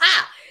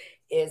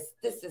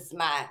 This is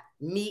my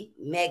Meet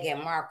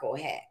Meghan Markle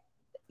hat.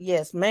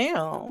 Yes,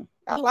 ma'am.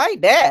 I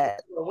like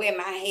that. I'll wear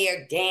my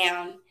hair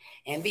down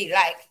and be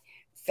like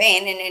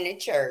fanning in the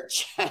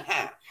church.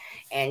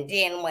 And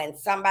then when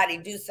somebody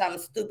do something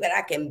stupid,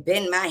 I can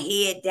bend my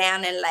head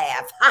down and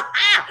laugh.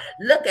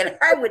 Look at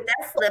her with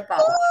that slip on.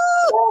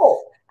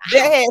 Oh,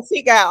 that hat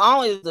she got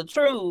on is the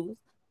truth.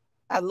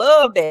 I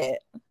love that.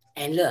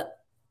 And look,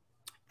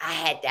 I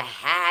had to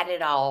hide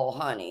it all,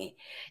 honey.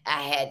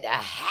 I had to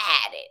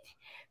hide it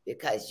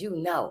because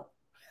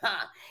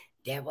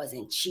that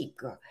wasn't cheap,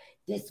 girl.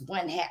 This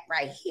one hat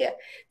right here,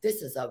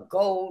 this is a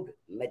gold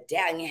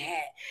medallion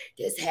hat.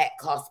 This hat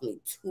cost me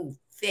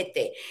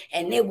 $250,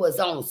 and it was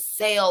on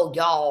sale,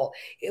 y'all.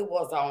 It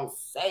was on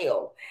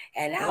sale,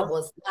 and I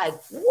was like,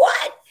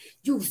 "What?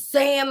 You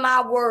saying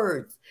my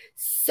words?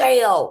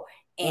 Sale!"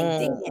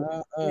 And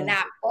then when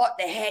I bought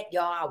the hat,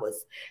 y'all,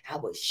 I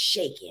was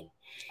shaking.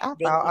 I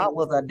thought I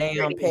was a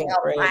damn pig.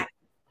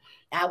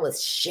 I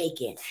was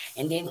shaking.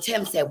 And then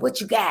Tim said,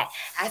 what you got?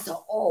 I said,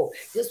 oh,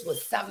 this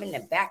was something in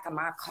the back of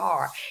my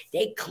car.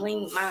 They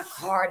cleaned my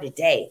car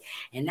today.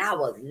 And I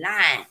was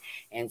lying.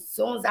 And as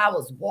soon as I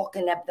was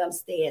walking up them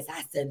stairs,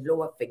 I said,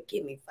 Lord,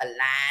 forgive me for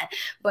lying.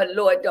 But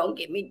Lord, don't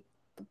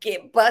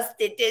get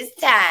busted this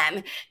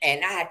time.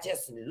 And I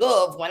just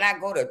love when I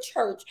go to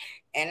church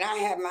and I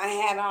have my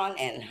hat on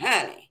and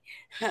honey,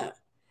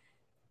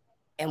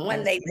 And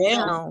one day,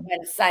 one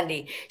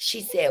Sunday,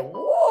 she said,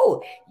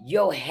 whoa,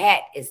 your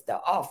hat is the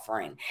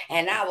offering.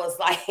 And I was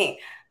like,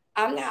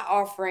 I'm not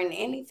offering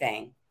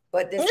anything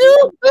but this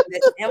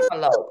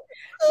envelope.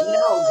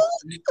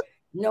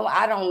 No,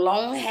 I don't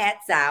loan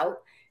hats out.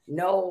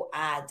 No,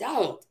 I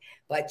don't.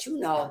 But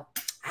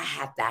I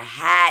have to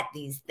hide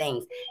these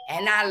things.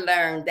 And I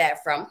learned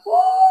that from who?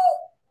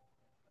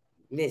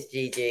 Miss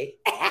Gigi.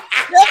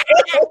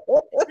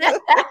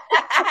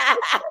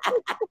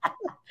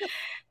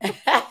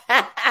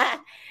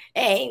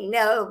 Ain't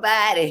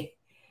nobody.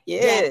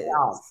 Yes.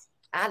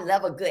 I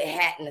love a good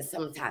hat in the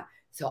summertime.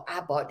 So I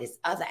bought this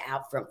other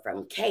outfit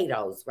from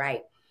Cato's,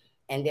 right?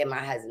 And then my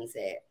husband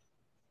said,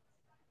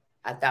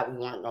 I thought we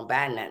weren't going to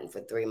buy nothing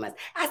for 3 months.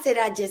 I said,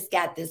 I just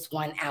got this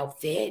one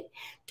outfit.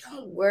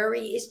 Don't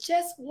worry. It's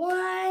just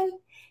one.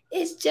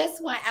 It's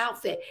just one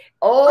outfit.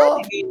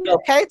 Oh,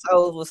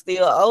 Cato's was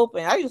still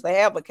open. I used to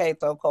have a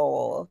Cato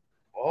card.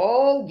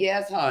 Oh,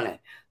 yes, honey.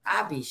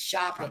 I be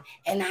shopping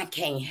and I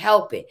can't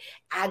help it.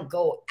 I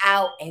go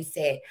out and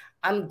say,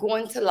 I'm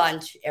going to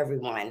lunch,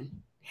 everyone.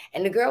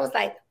 And the girl was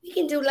like, we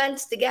can do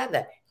lunch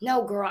together.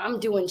 No, girl, I'm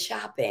doing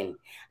shopping.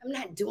 I'm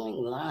not doing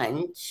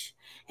lunch.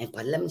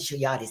 But let me show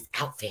y'all this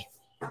outfit.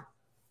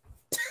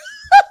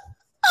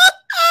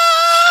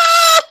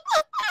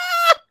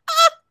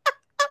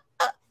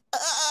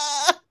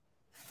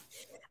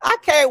 I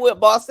can't with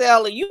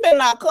Marcella. You better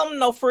not come to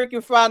no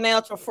freaking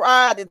Financial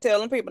Friday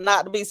telling people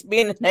not to be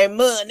spending their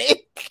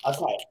money.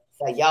 Okay,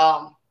 so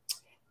y'all,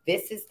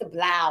 this is the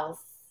blouse.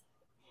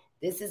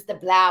 This is the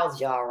blouse,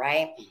 y'all,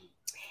 right?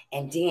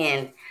 And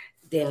then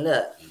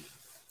look,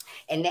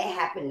 and that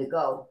happened to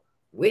go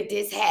with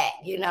this hat,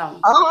 you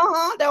know.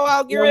 That's what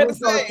I'll get ready to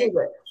say.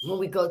 When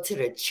we go to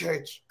the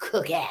church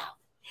cookout,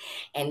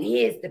 and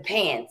here's the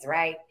pants,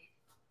 right?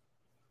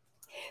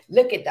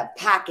 Look at the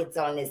pockets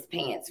on this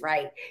pants,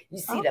 right? You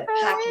see the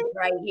pockets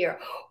right here.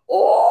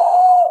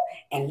 Oh,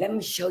 and let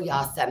me show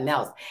y'all something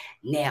else.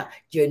 Now,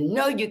 you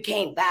know you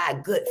can't buy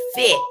a good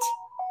fit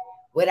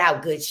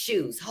without good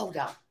shoes. Hold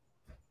on.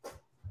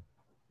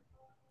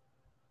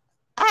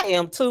 I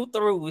am too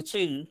through with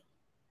you.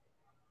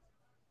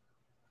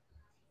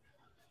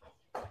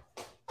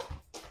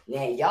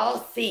 Now,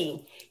 y'all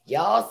see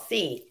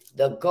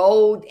the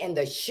gold in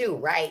the shoe,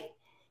 right?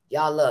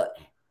 Y'all look.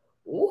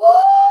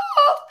 Whoa!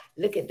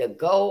 Look at the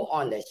gold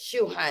on the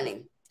shoe,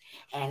 honey.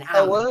 And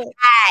I'm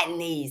hiding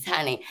these,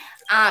 honey.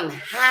 I'm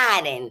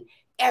hiding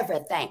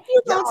everything.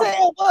 You gonna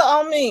tell what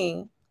on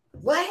me?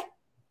 What?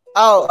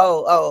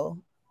 Oh.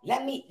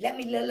 Let me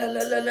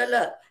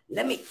look.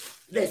 Let me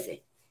listen.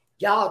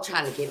 Y'all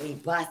trying to get me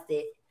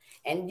busted.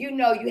 And you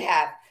know you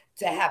have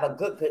to have a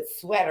good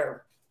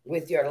sweater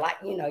with your light,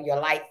 you know, your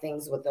light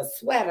things with a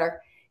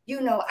sweater. You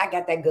know, I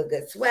got that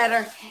good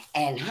sweater.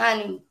 And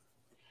honey,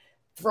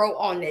 throw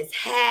on this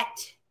hat.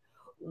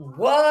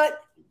 What?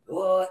 I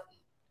better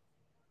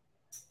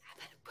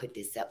put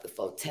this up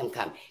before Tim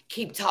comes.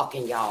 Keep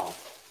talking, y'all.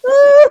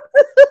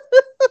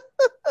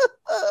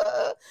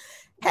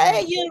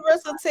 Hey,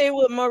 University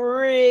with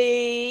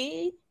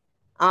Marie.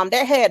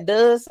 That hat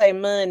does say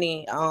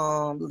money.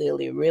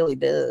 Lily really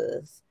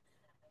does.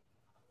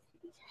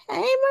 Hey,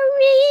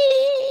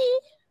 Marie.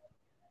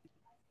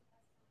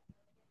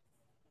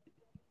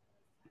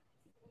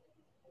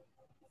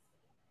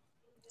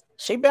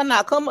 She better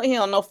not come up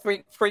here on no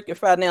freaking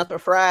Financial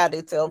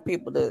Friday telling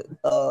people to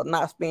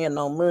not spend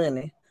no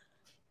money.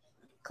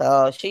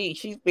 Cause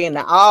she's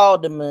spending all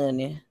the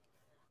money.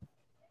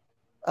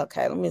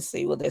 Okay, let me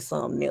see what there's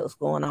something else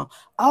going on.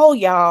 Oh,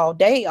 y'all,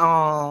 they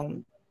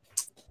ISIS.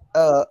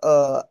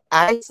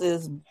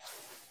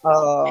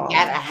 I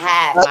gotta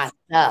hide my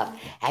stuff.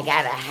 I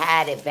gotta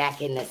hide it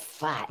back in the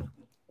spot.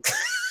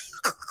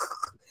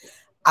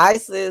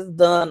 ISIS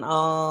done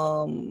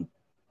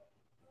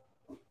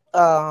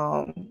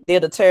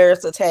did a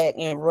terrorist attack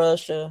in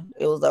Russia.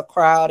 It was a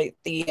crowded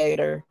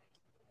theater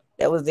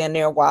that was in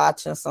there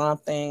watching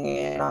something,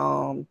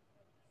 and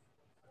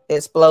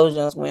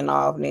explosions went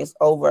off, and it's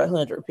over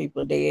 100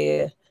 people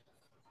dead.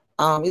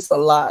 It's a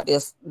lot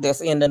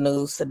that's in the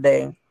news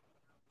today.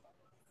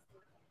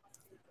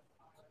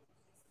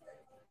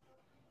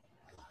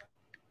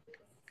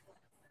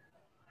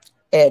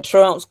 At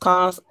Trump's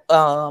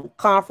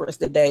conference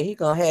today, he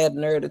gonna have the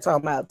nerve to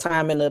talk about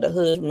timing of the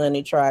hush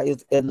money trial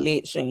is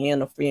election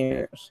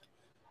interference,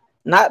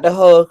 not the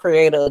whole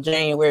creator of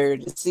January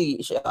the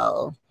 6th,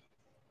 y'all.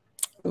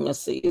 Let me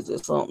see, is there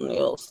something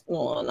else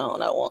going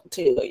on I want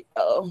to tell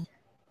y'all?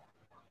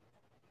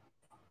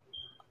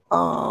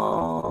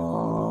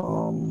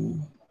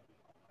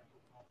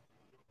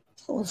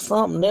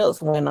 Something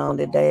else went on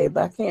today,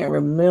 but I can't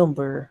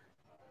remember.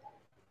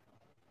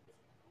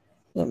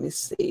 Let me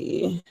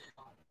see.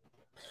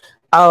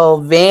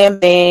 Oh, Van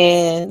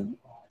Van,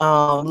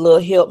 little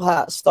hip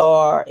hop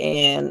star,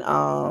 and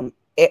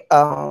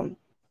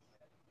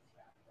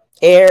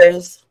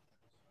Aries,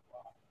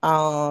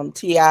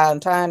 T.I.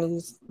 and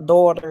Tiny's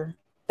daughter.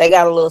 They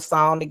got a little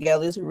song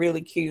together. It's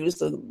really cute.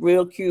 It's a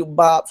real cute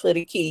bop for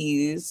the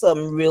kids.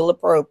 Something real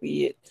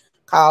appropriate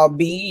called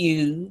 "Be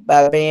You"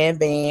 by Van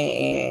Van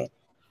and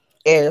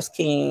Aries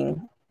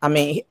King. I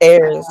mean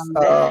Aries.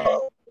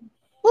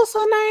 What's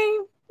her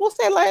name? What's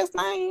that last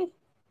name?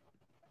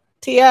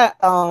 T.I.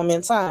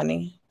 and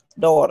Tiny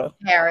daughter.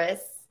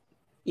 Harris.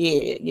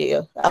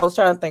 Yeah. I was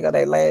trying to think of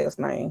their last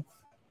name.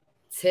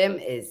 Tim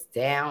is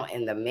down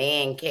in the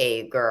man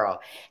cave,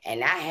 girl.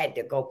 And I had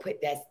to go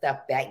put that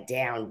stuff back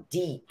down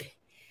deep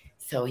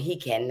so he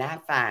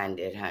cannot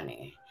find it,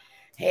 honey.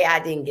 Hey, I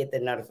didn't get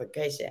the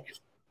notification.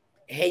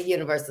 Hey,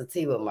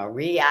 University with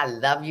Marie. I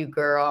love you,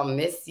 girl.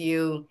 Miss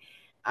you.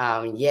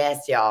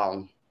 Yes,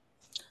 y'all.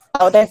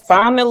 Oh, they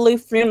finally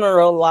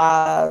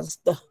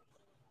funeralized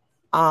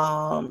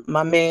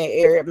my man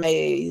Eric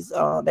Mays.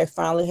 They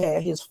finally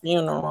had his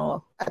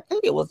funeral. I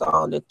think it was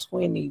on the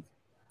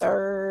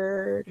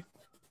 23rd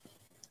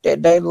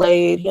that they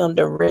laid him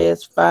to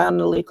rest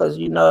finally, because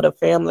you know the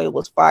family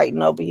was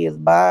fighting over his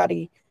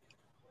body.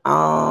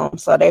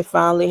 So they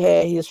finally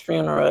had his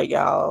funeral,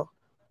 y'all.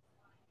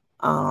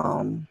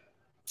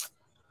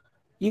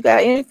 You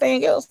got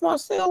anything else,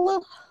 Marcella?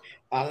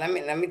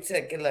 Let me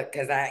take a look,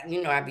 because I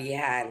be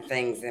hiding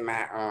things in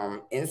my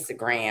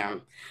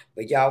Instagram.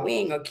 But y'all, we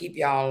ain't gonna keep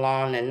y'all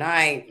long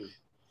tonight.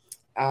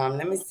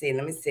 Let me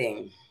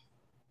see.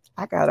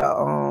 I got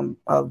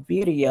a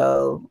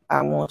video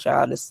I want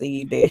y'all to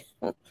see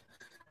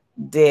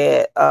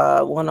that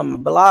one of my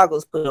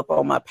bloggers put up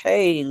on my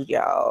page,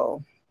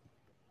 y'all.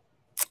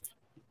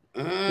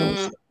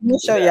 Let me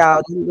show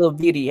y'all this little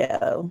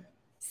video.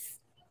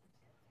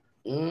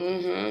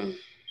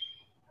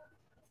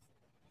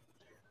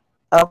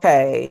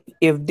 Okay,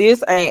 if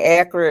this ain't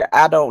accurate,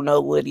 I don't know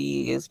what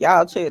is.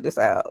 Y'all check this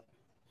out.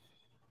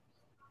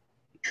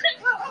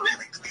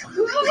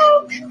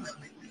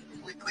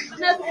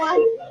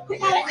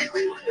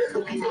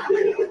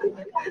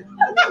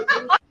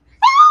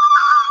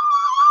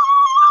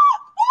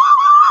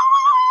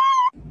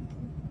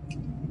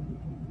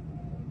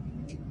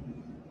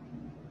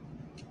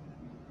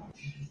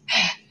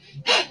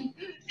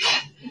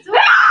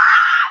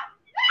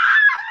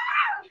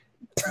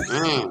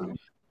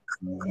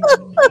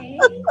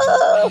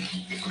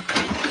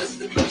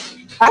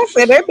 I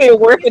said they've been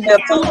working there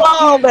too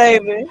long,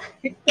 baby.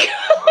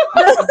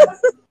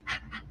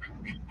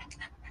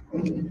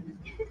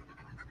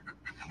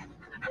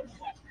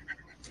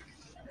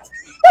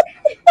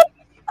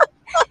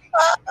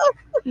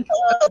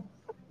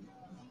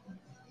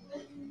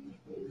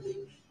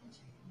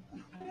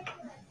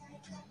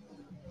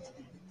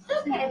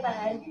 Okay,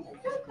 bud.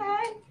 It's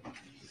okay.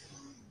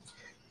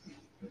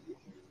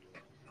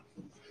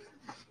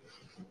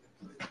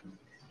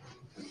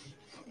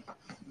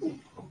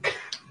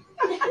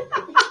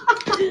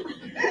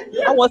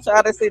 I want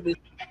y'all to see this.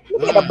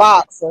 Look at the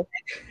boxer. Look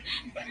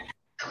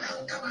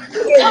at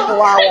the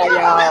Chihuahua,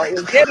 y'all.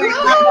 Is that ain't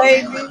my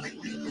baby?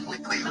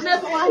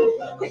 Another one.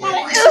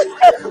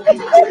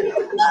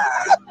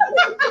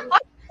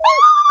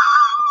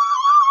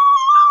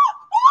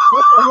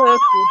 What's a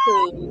husky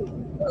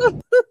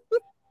too?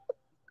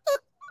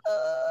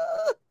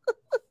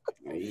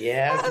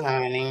 Yes,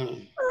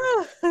 honey.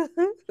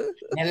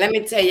 And let me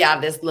tell y'all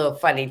this little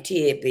funny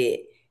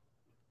tidbit.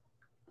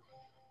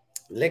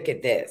 Look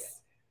at this.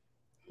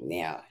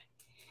 Now,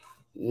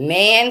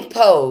 man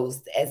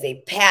posed as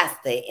a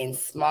pastor in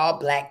small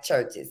black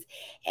churches,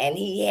 and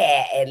he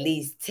had at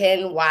least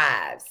 10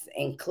 wives,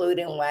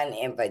 including one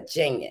in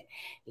Virginia.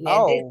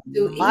 Now, this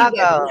dude,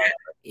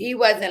 he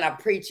wasn't a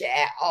preacher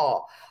at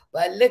all.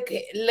 But look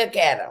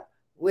at him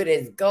with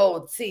his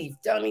gold teeth.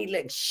 Don't he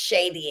look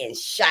shady and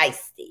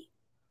shisty?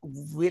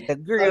 With the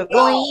grill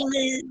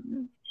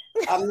gleaming.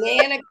 A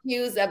man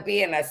accused of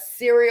being a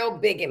serial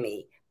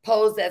bigamy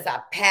posed as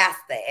a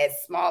pastor at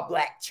small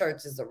black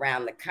churches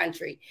around the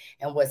country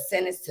and was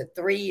sentenced to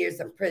 3 years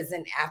in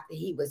prison after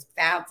he was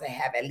found to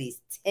have at least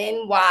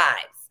 10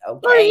 wives.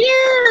 Okay, 3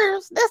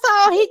 years. That's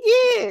all he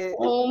gets.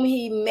 Whom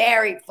he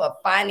married for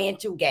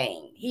financial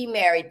gain. He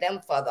married them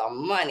for the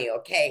money.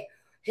 Okay,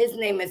 his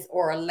name is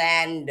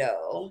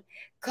Orlando.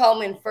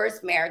 Coleman's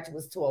first marriage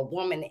was to a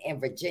woman in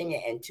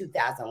Virginia in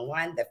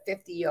 2001. The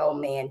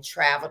 50-year-old man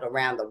traveled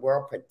around the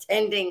world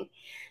pretending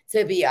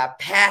to be a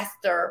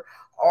pastor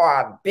or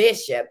a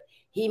bishop.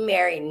 He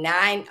married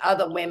 9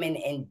 other women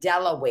in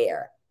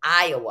Delaware,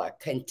 Iowa,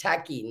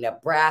 Kentucky,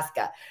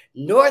 Nebraska,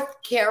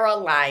 North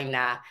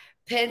Carolina,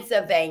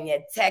 Pennsylvania,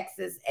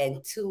 Texas,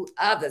 and 2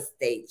 other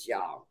states,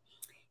 y'all.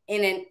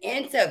 In an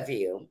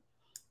interview,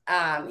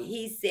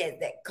 he said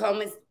that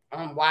Coleman's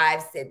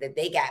wives said that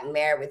they got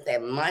married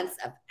within months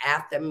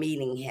after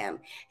meeting him,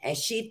 and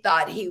she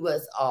thought he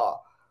was a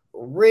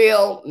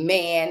real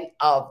man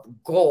of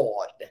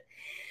God.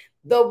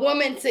 The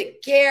woman took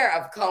care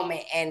of Coleman,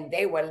 and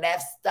they were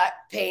left stuck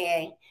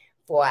paying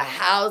for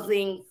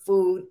housing,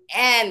 food,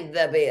 and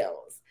the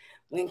bills.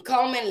 When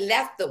Coleman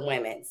left the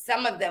women,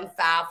 some of them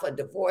filed for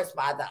divorce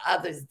while the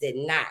others did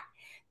not.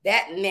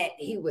 That meant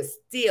he was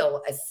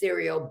still a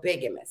serial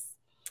bigamist.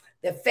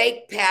 The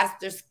fake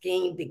pastor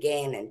scheme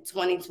began in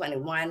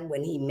 2021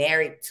 when he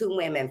married 2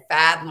 women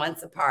 5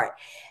 months apart.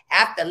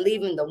 After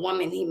leaving the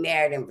woman he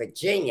married in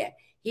Virginia,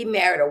 he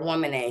married a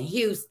woman in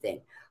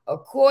Houston.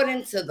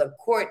 According to the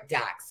court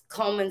docs,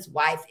 Coleman's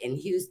wife in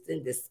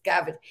Houston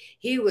discovered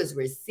he was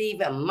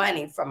receiving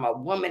money from a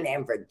woman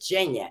in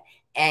Virginia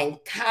and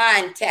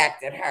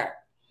contacted her.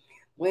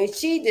 When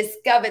she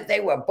discovered they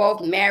were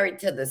both married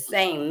to the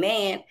same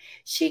man,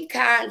 she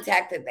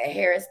contacted the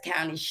Harris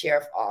County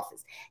Sheriff's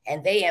Office,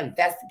 and they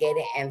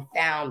investigated and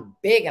found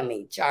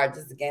bigamy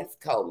charges against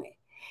Coleman.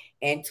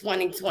 In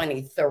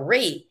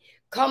 2023,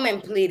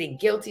 Coleman pleaded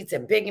guilty to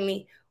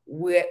bigamy,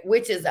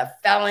 which is a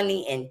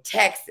felony in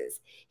Texas.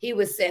 He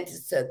was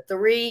sentenced to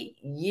 3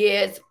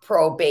 years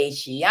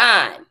probation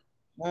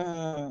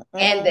and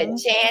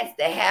the chance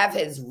to have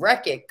his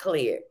record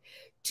cleared.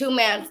 2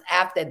 months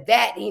after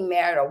that, he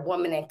married a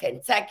woman in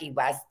Kentucky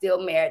while still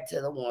married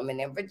to the woman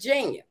in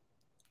Virginia.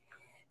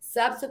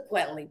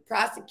 Subsequently,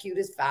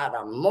 prosecutors filed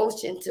a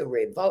motion to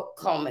revoke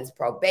Coleman's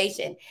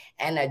probation,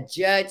 and a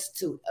judge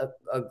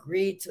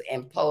agreed to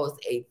impose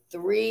a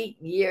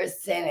 3-year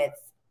sentence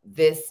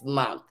this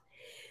month.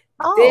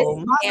 This Oh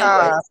my man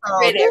God! was So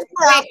pretty this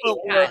pastor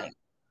wicked, was honey.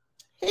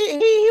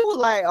 he was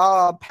like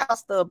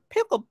Pastor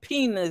Pickle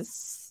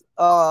Penis,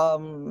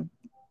 Pastor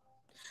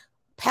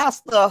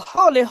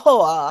Holy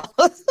Horror.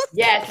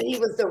 Yes, he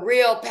was the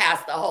real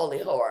Pastor Holy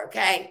Whore,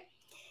 okay?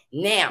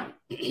 Now,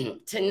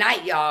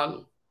 tonight,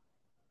 y'all,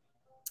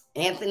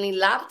 Anthony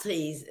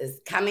Lofties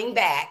is coming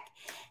back,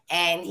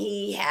 and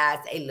he has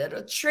a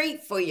little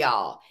treat for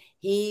y'all.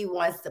 He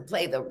wants to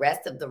play the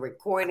rest of the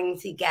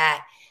recordings he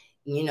got.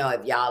 You know,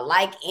 if y'all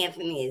like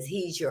Anthony, is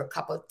he's your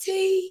cup of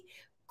tea,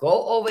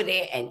 go over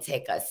there and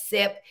take a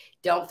sip.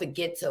 Don't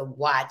forget to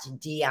watch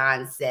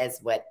Dion Says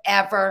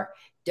Whatever.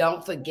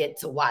 Don't forget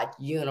to watch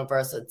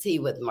Universal Tea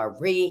with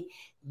Marie.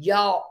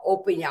 Y'all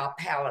open y'all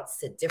palettes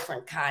to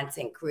different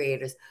content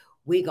creators.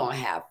 We're going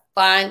to have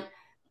fun,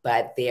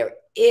 but there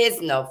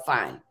is no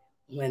fun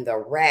when the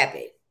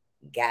rabbit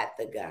got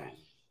the gun.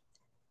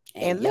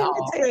 And let me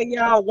tell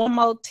y'all one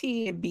more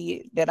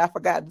tidbit that I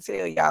forgot to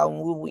tell y'all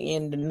when we were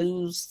in the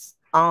news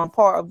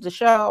part of the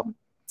show.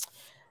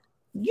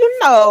 You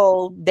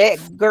know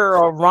that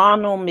girl,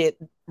 Ronna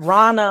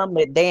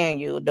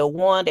McDaniel, the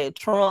one that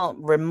Trump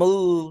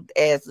removed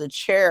as the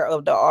chair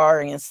of the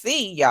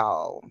RNC,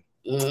 y'all.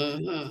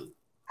 Mm-hmm.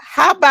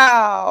 How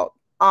about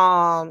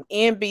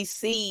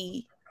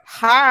NBC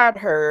hired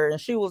her and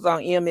she was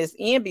on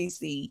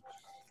MSNBC?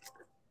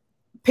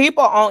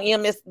 People on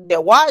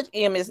that watch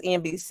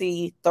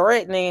MSNBC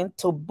threatening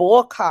to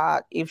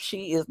boycott if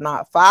she is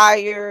not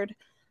fired.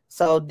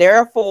 So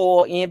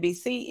therefore,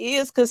 NBC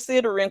is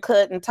considering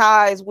cutting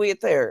ties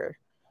with her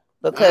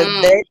because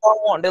they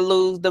don't want to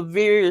lose the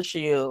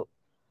viewership.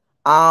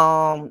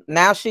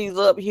 Now she's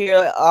up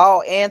here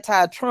all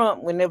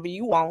anti-Trump whenever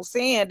you won't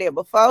saying that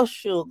before,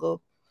 sugar.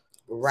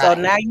 Right. So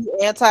now you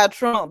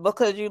anti-Trump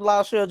because you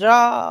lost your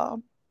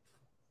job.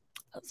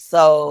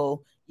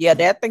 So yeah,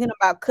 they're thinking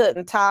about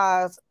cutting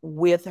ties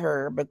with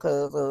her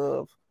because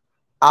of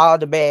all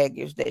the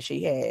baggage that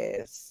she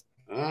has.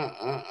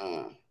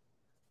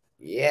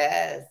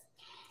 Yes.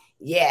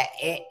 Yeah,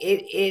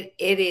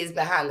 it is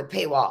behind the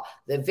paywall.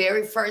 The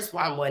very first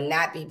one will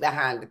not be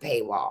behind the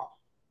paywall.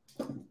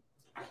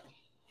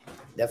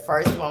 The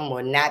first one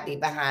will not be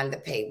behind the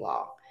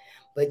paywall.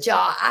 But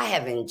y'all, I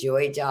have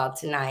enjoyed y'all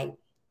tonight.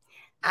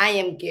 I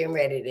am getting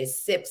ready to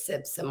sip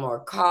some more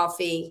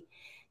coffee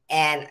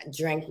and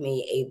drink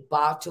me a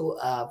bottle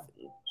of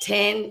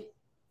 10%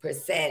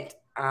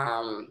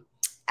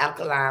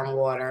 alkaline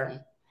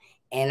water.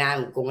 And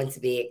I'm going to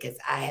bed because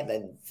I have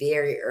a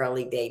very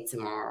early day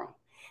tomorrow.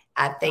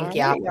 I thank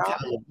y'all for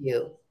coming to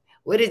you.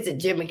 What is the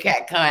Jimmy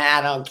Cat coming?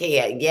 I don't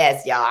care.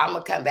 Yes, y'all. I'm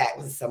going to come back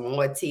with some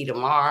more tea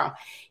tomorrow.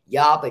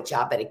 Y'all, but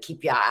y'all better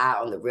keep your eye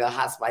on the Real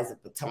Housewives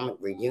of Potomac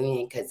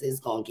reunion because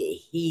it's going to get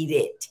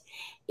heated.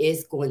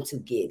 It's going to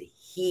get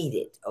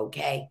heated,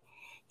 okay?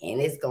 And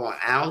it's going,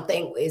 I don't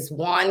think it's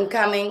one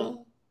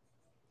coming.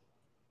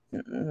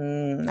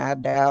 I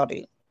doubt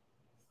it.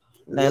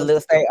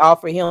 Unless they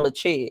offer him a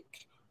check.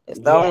 It's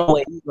the only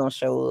way he's going to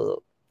show up.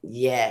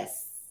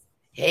 Yes.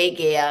 Hey,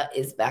 Gail,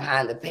 it's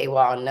behind the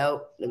paywall.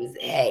 Nope. Let me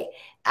say, hey,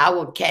 I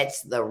will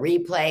catch the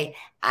replay.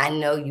 I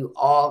know you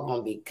all going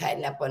to be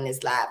cutting up on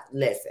this live.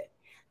 Listen,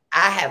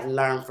 I have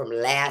learned from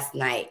last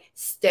night,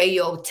 stay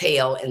your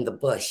tail in the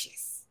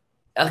bushes.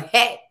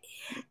 Okay?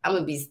 I'm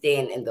going to be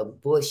staying in the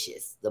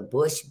bushes, the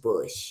bush.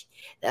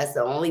 That's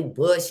the only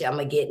bush I'm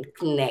going to get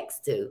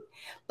next to.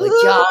 But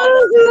y'all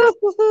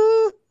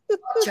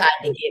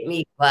tried to get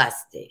me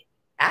busted.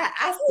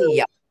 I see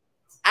y'all.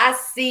 I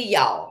see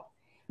y'all.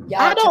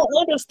 I don't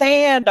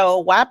understand though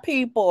why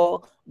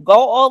people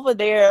go over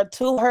there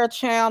to her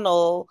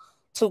channel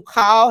to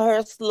call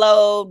her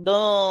slow,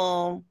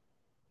 dumb,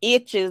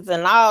 itches,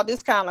 and all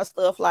this kind of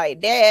stuff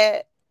like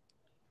that.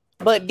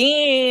 But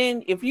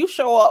then if you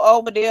show up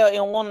over there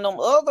in one of them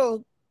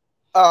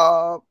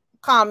other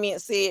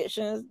comment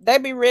sections, they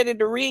be ready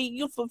to read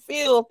you for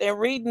filth and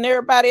reading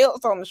everybody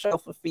else on the show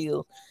for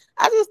filth.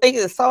 I just think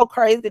it's so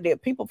crazy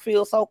that people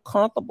feel so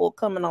comfortable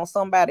coming on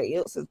somebody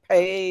else's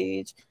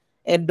page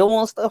and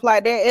doing stuff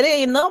like that. It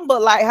ain't nothing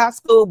but like high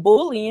school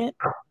bullying.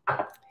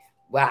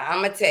 Well,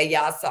 I'm going to tell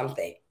y'all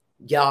something.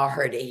 Y'all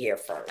heard it here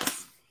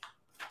first.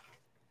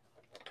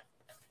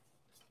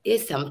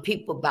 It's some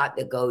people about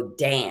to go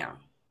down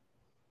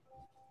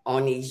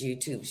on these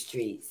YouTube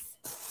streets.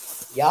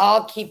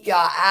 Y'all keep your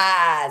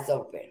eyes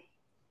open.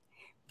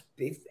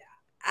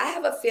 I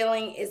have a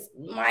feeling it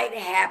might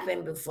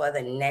happen before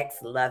the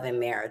next Love and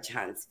Marriage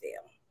Huntsville.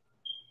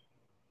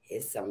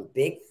 It's some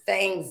big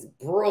things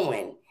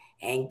brewing.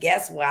 And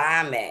guess where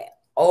I'm at?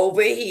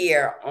 Over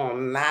here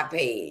on my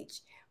page,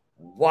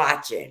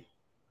 watching.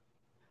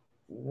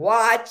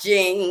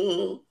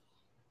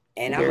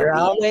 And I'm I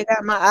always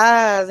got my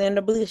eyes in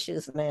the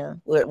bushes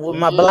now with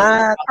my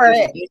blind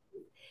crack.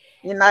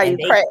 You know, you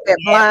crack that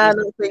blind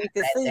up so you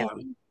can see.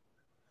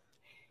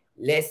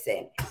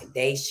 Listen,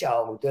 they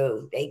sure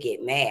do. They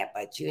get mad,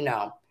 but you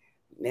know,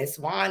 Miss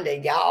Wanda,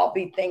 y'all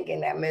be thinking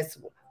that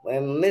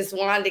when Miss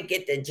Wanda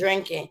get to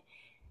drinking,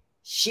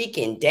 she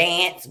can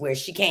dance where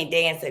she can't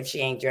dance if she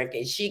ain't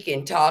drinking. She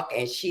can talk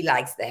and she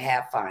likes to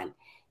have fun.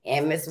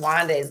 And Miss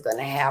Wanda is going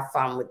to have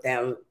fun with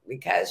them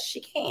because she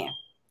can.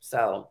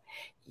 So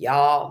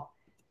y'all,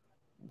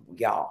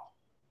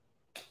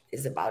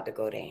 it's about to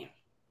go down.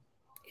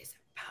 It's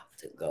about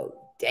to go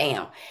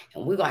down.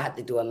 And we're going to have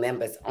to do a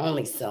members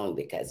only soon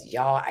because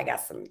y'all, I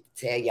got something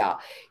to tell y'all.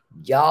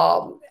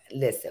 Y'all,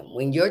 listen,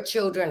 when your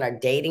children are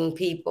dating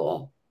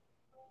people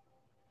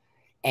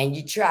and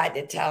you try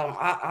to tell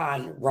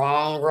them,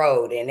 wrong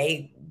road, and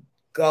they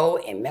go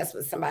and mess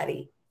with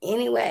somebody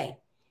anyway,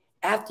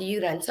 after you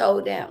done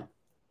told them.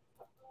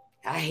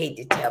 I hate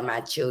to tell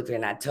my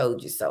children I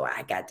told you so.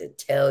 I got to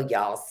tell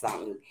y'all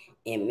something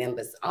in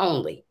members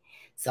only.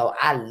 So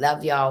I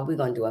love y'all. We're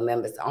going to do a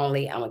members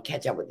only. I'm going to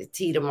catch up with the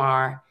tea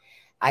tomorrow.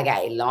 I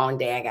got a long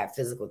day. I got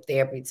physical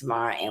therapy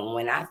tomorrow. And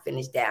when I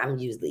finish that, I'm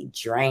usually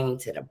drained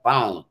to the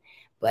bone.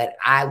 But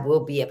I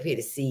will be up here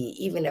to see,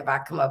 even if I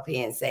come up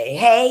here and say,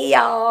 hey,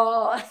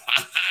 y'all.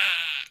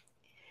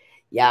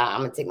 Y'all, I'm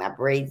going to take my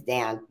braids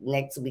down.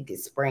 Next week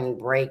is spring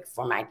break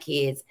for my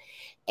kids.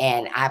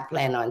 And I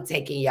plan on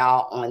taking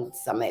y'all on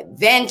some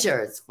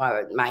adventures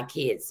for my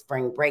kids,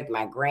 spring break,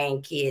 my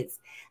grandkids.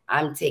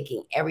 I'm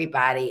taking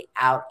everybody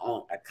out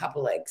on a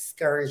couple of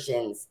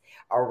excursions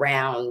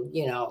around,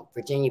 you know,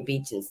 Virginia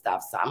Beach and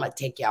stuff. So I'm going to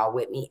take y'all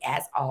with me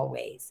as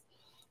always.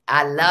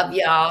 I love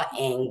y'all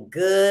and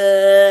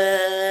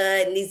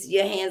good. NIECY,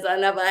 your hands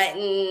on the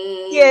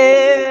button.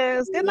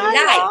 Yes. Good night,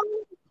 y'all.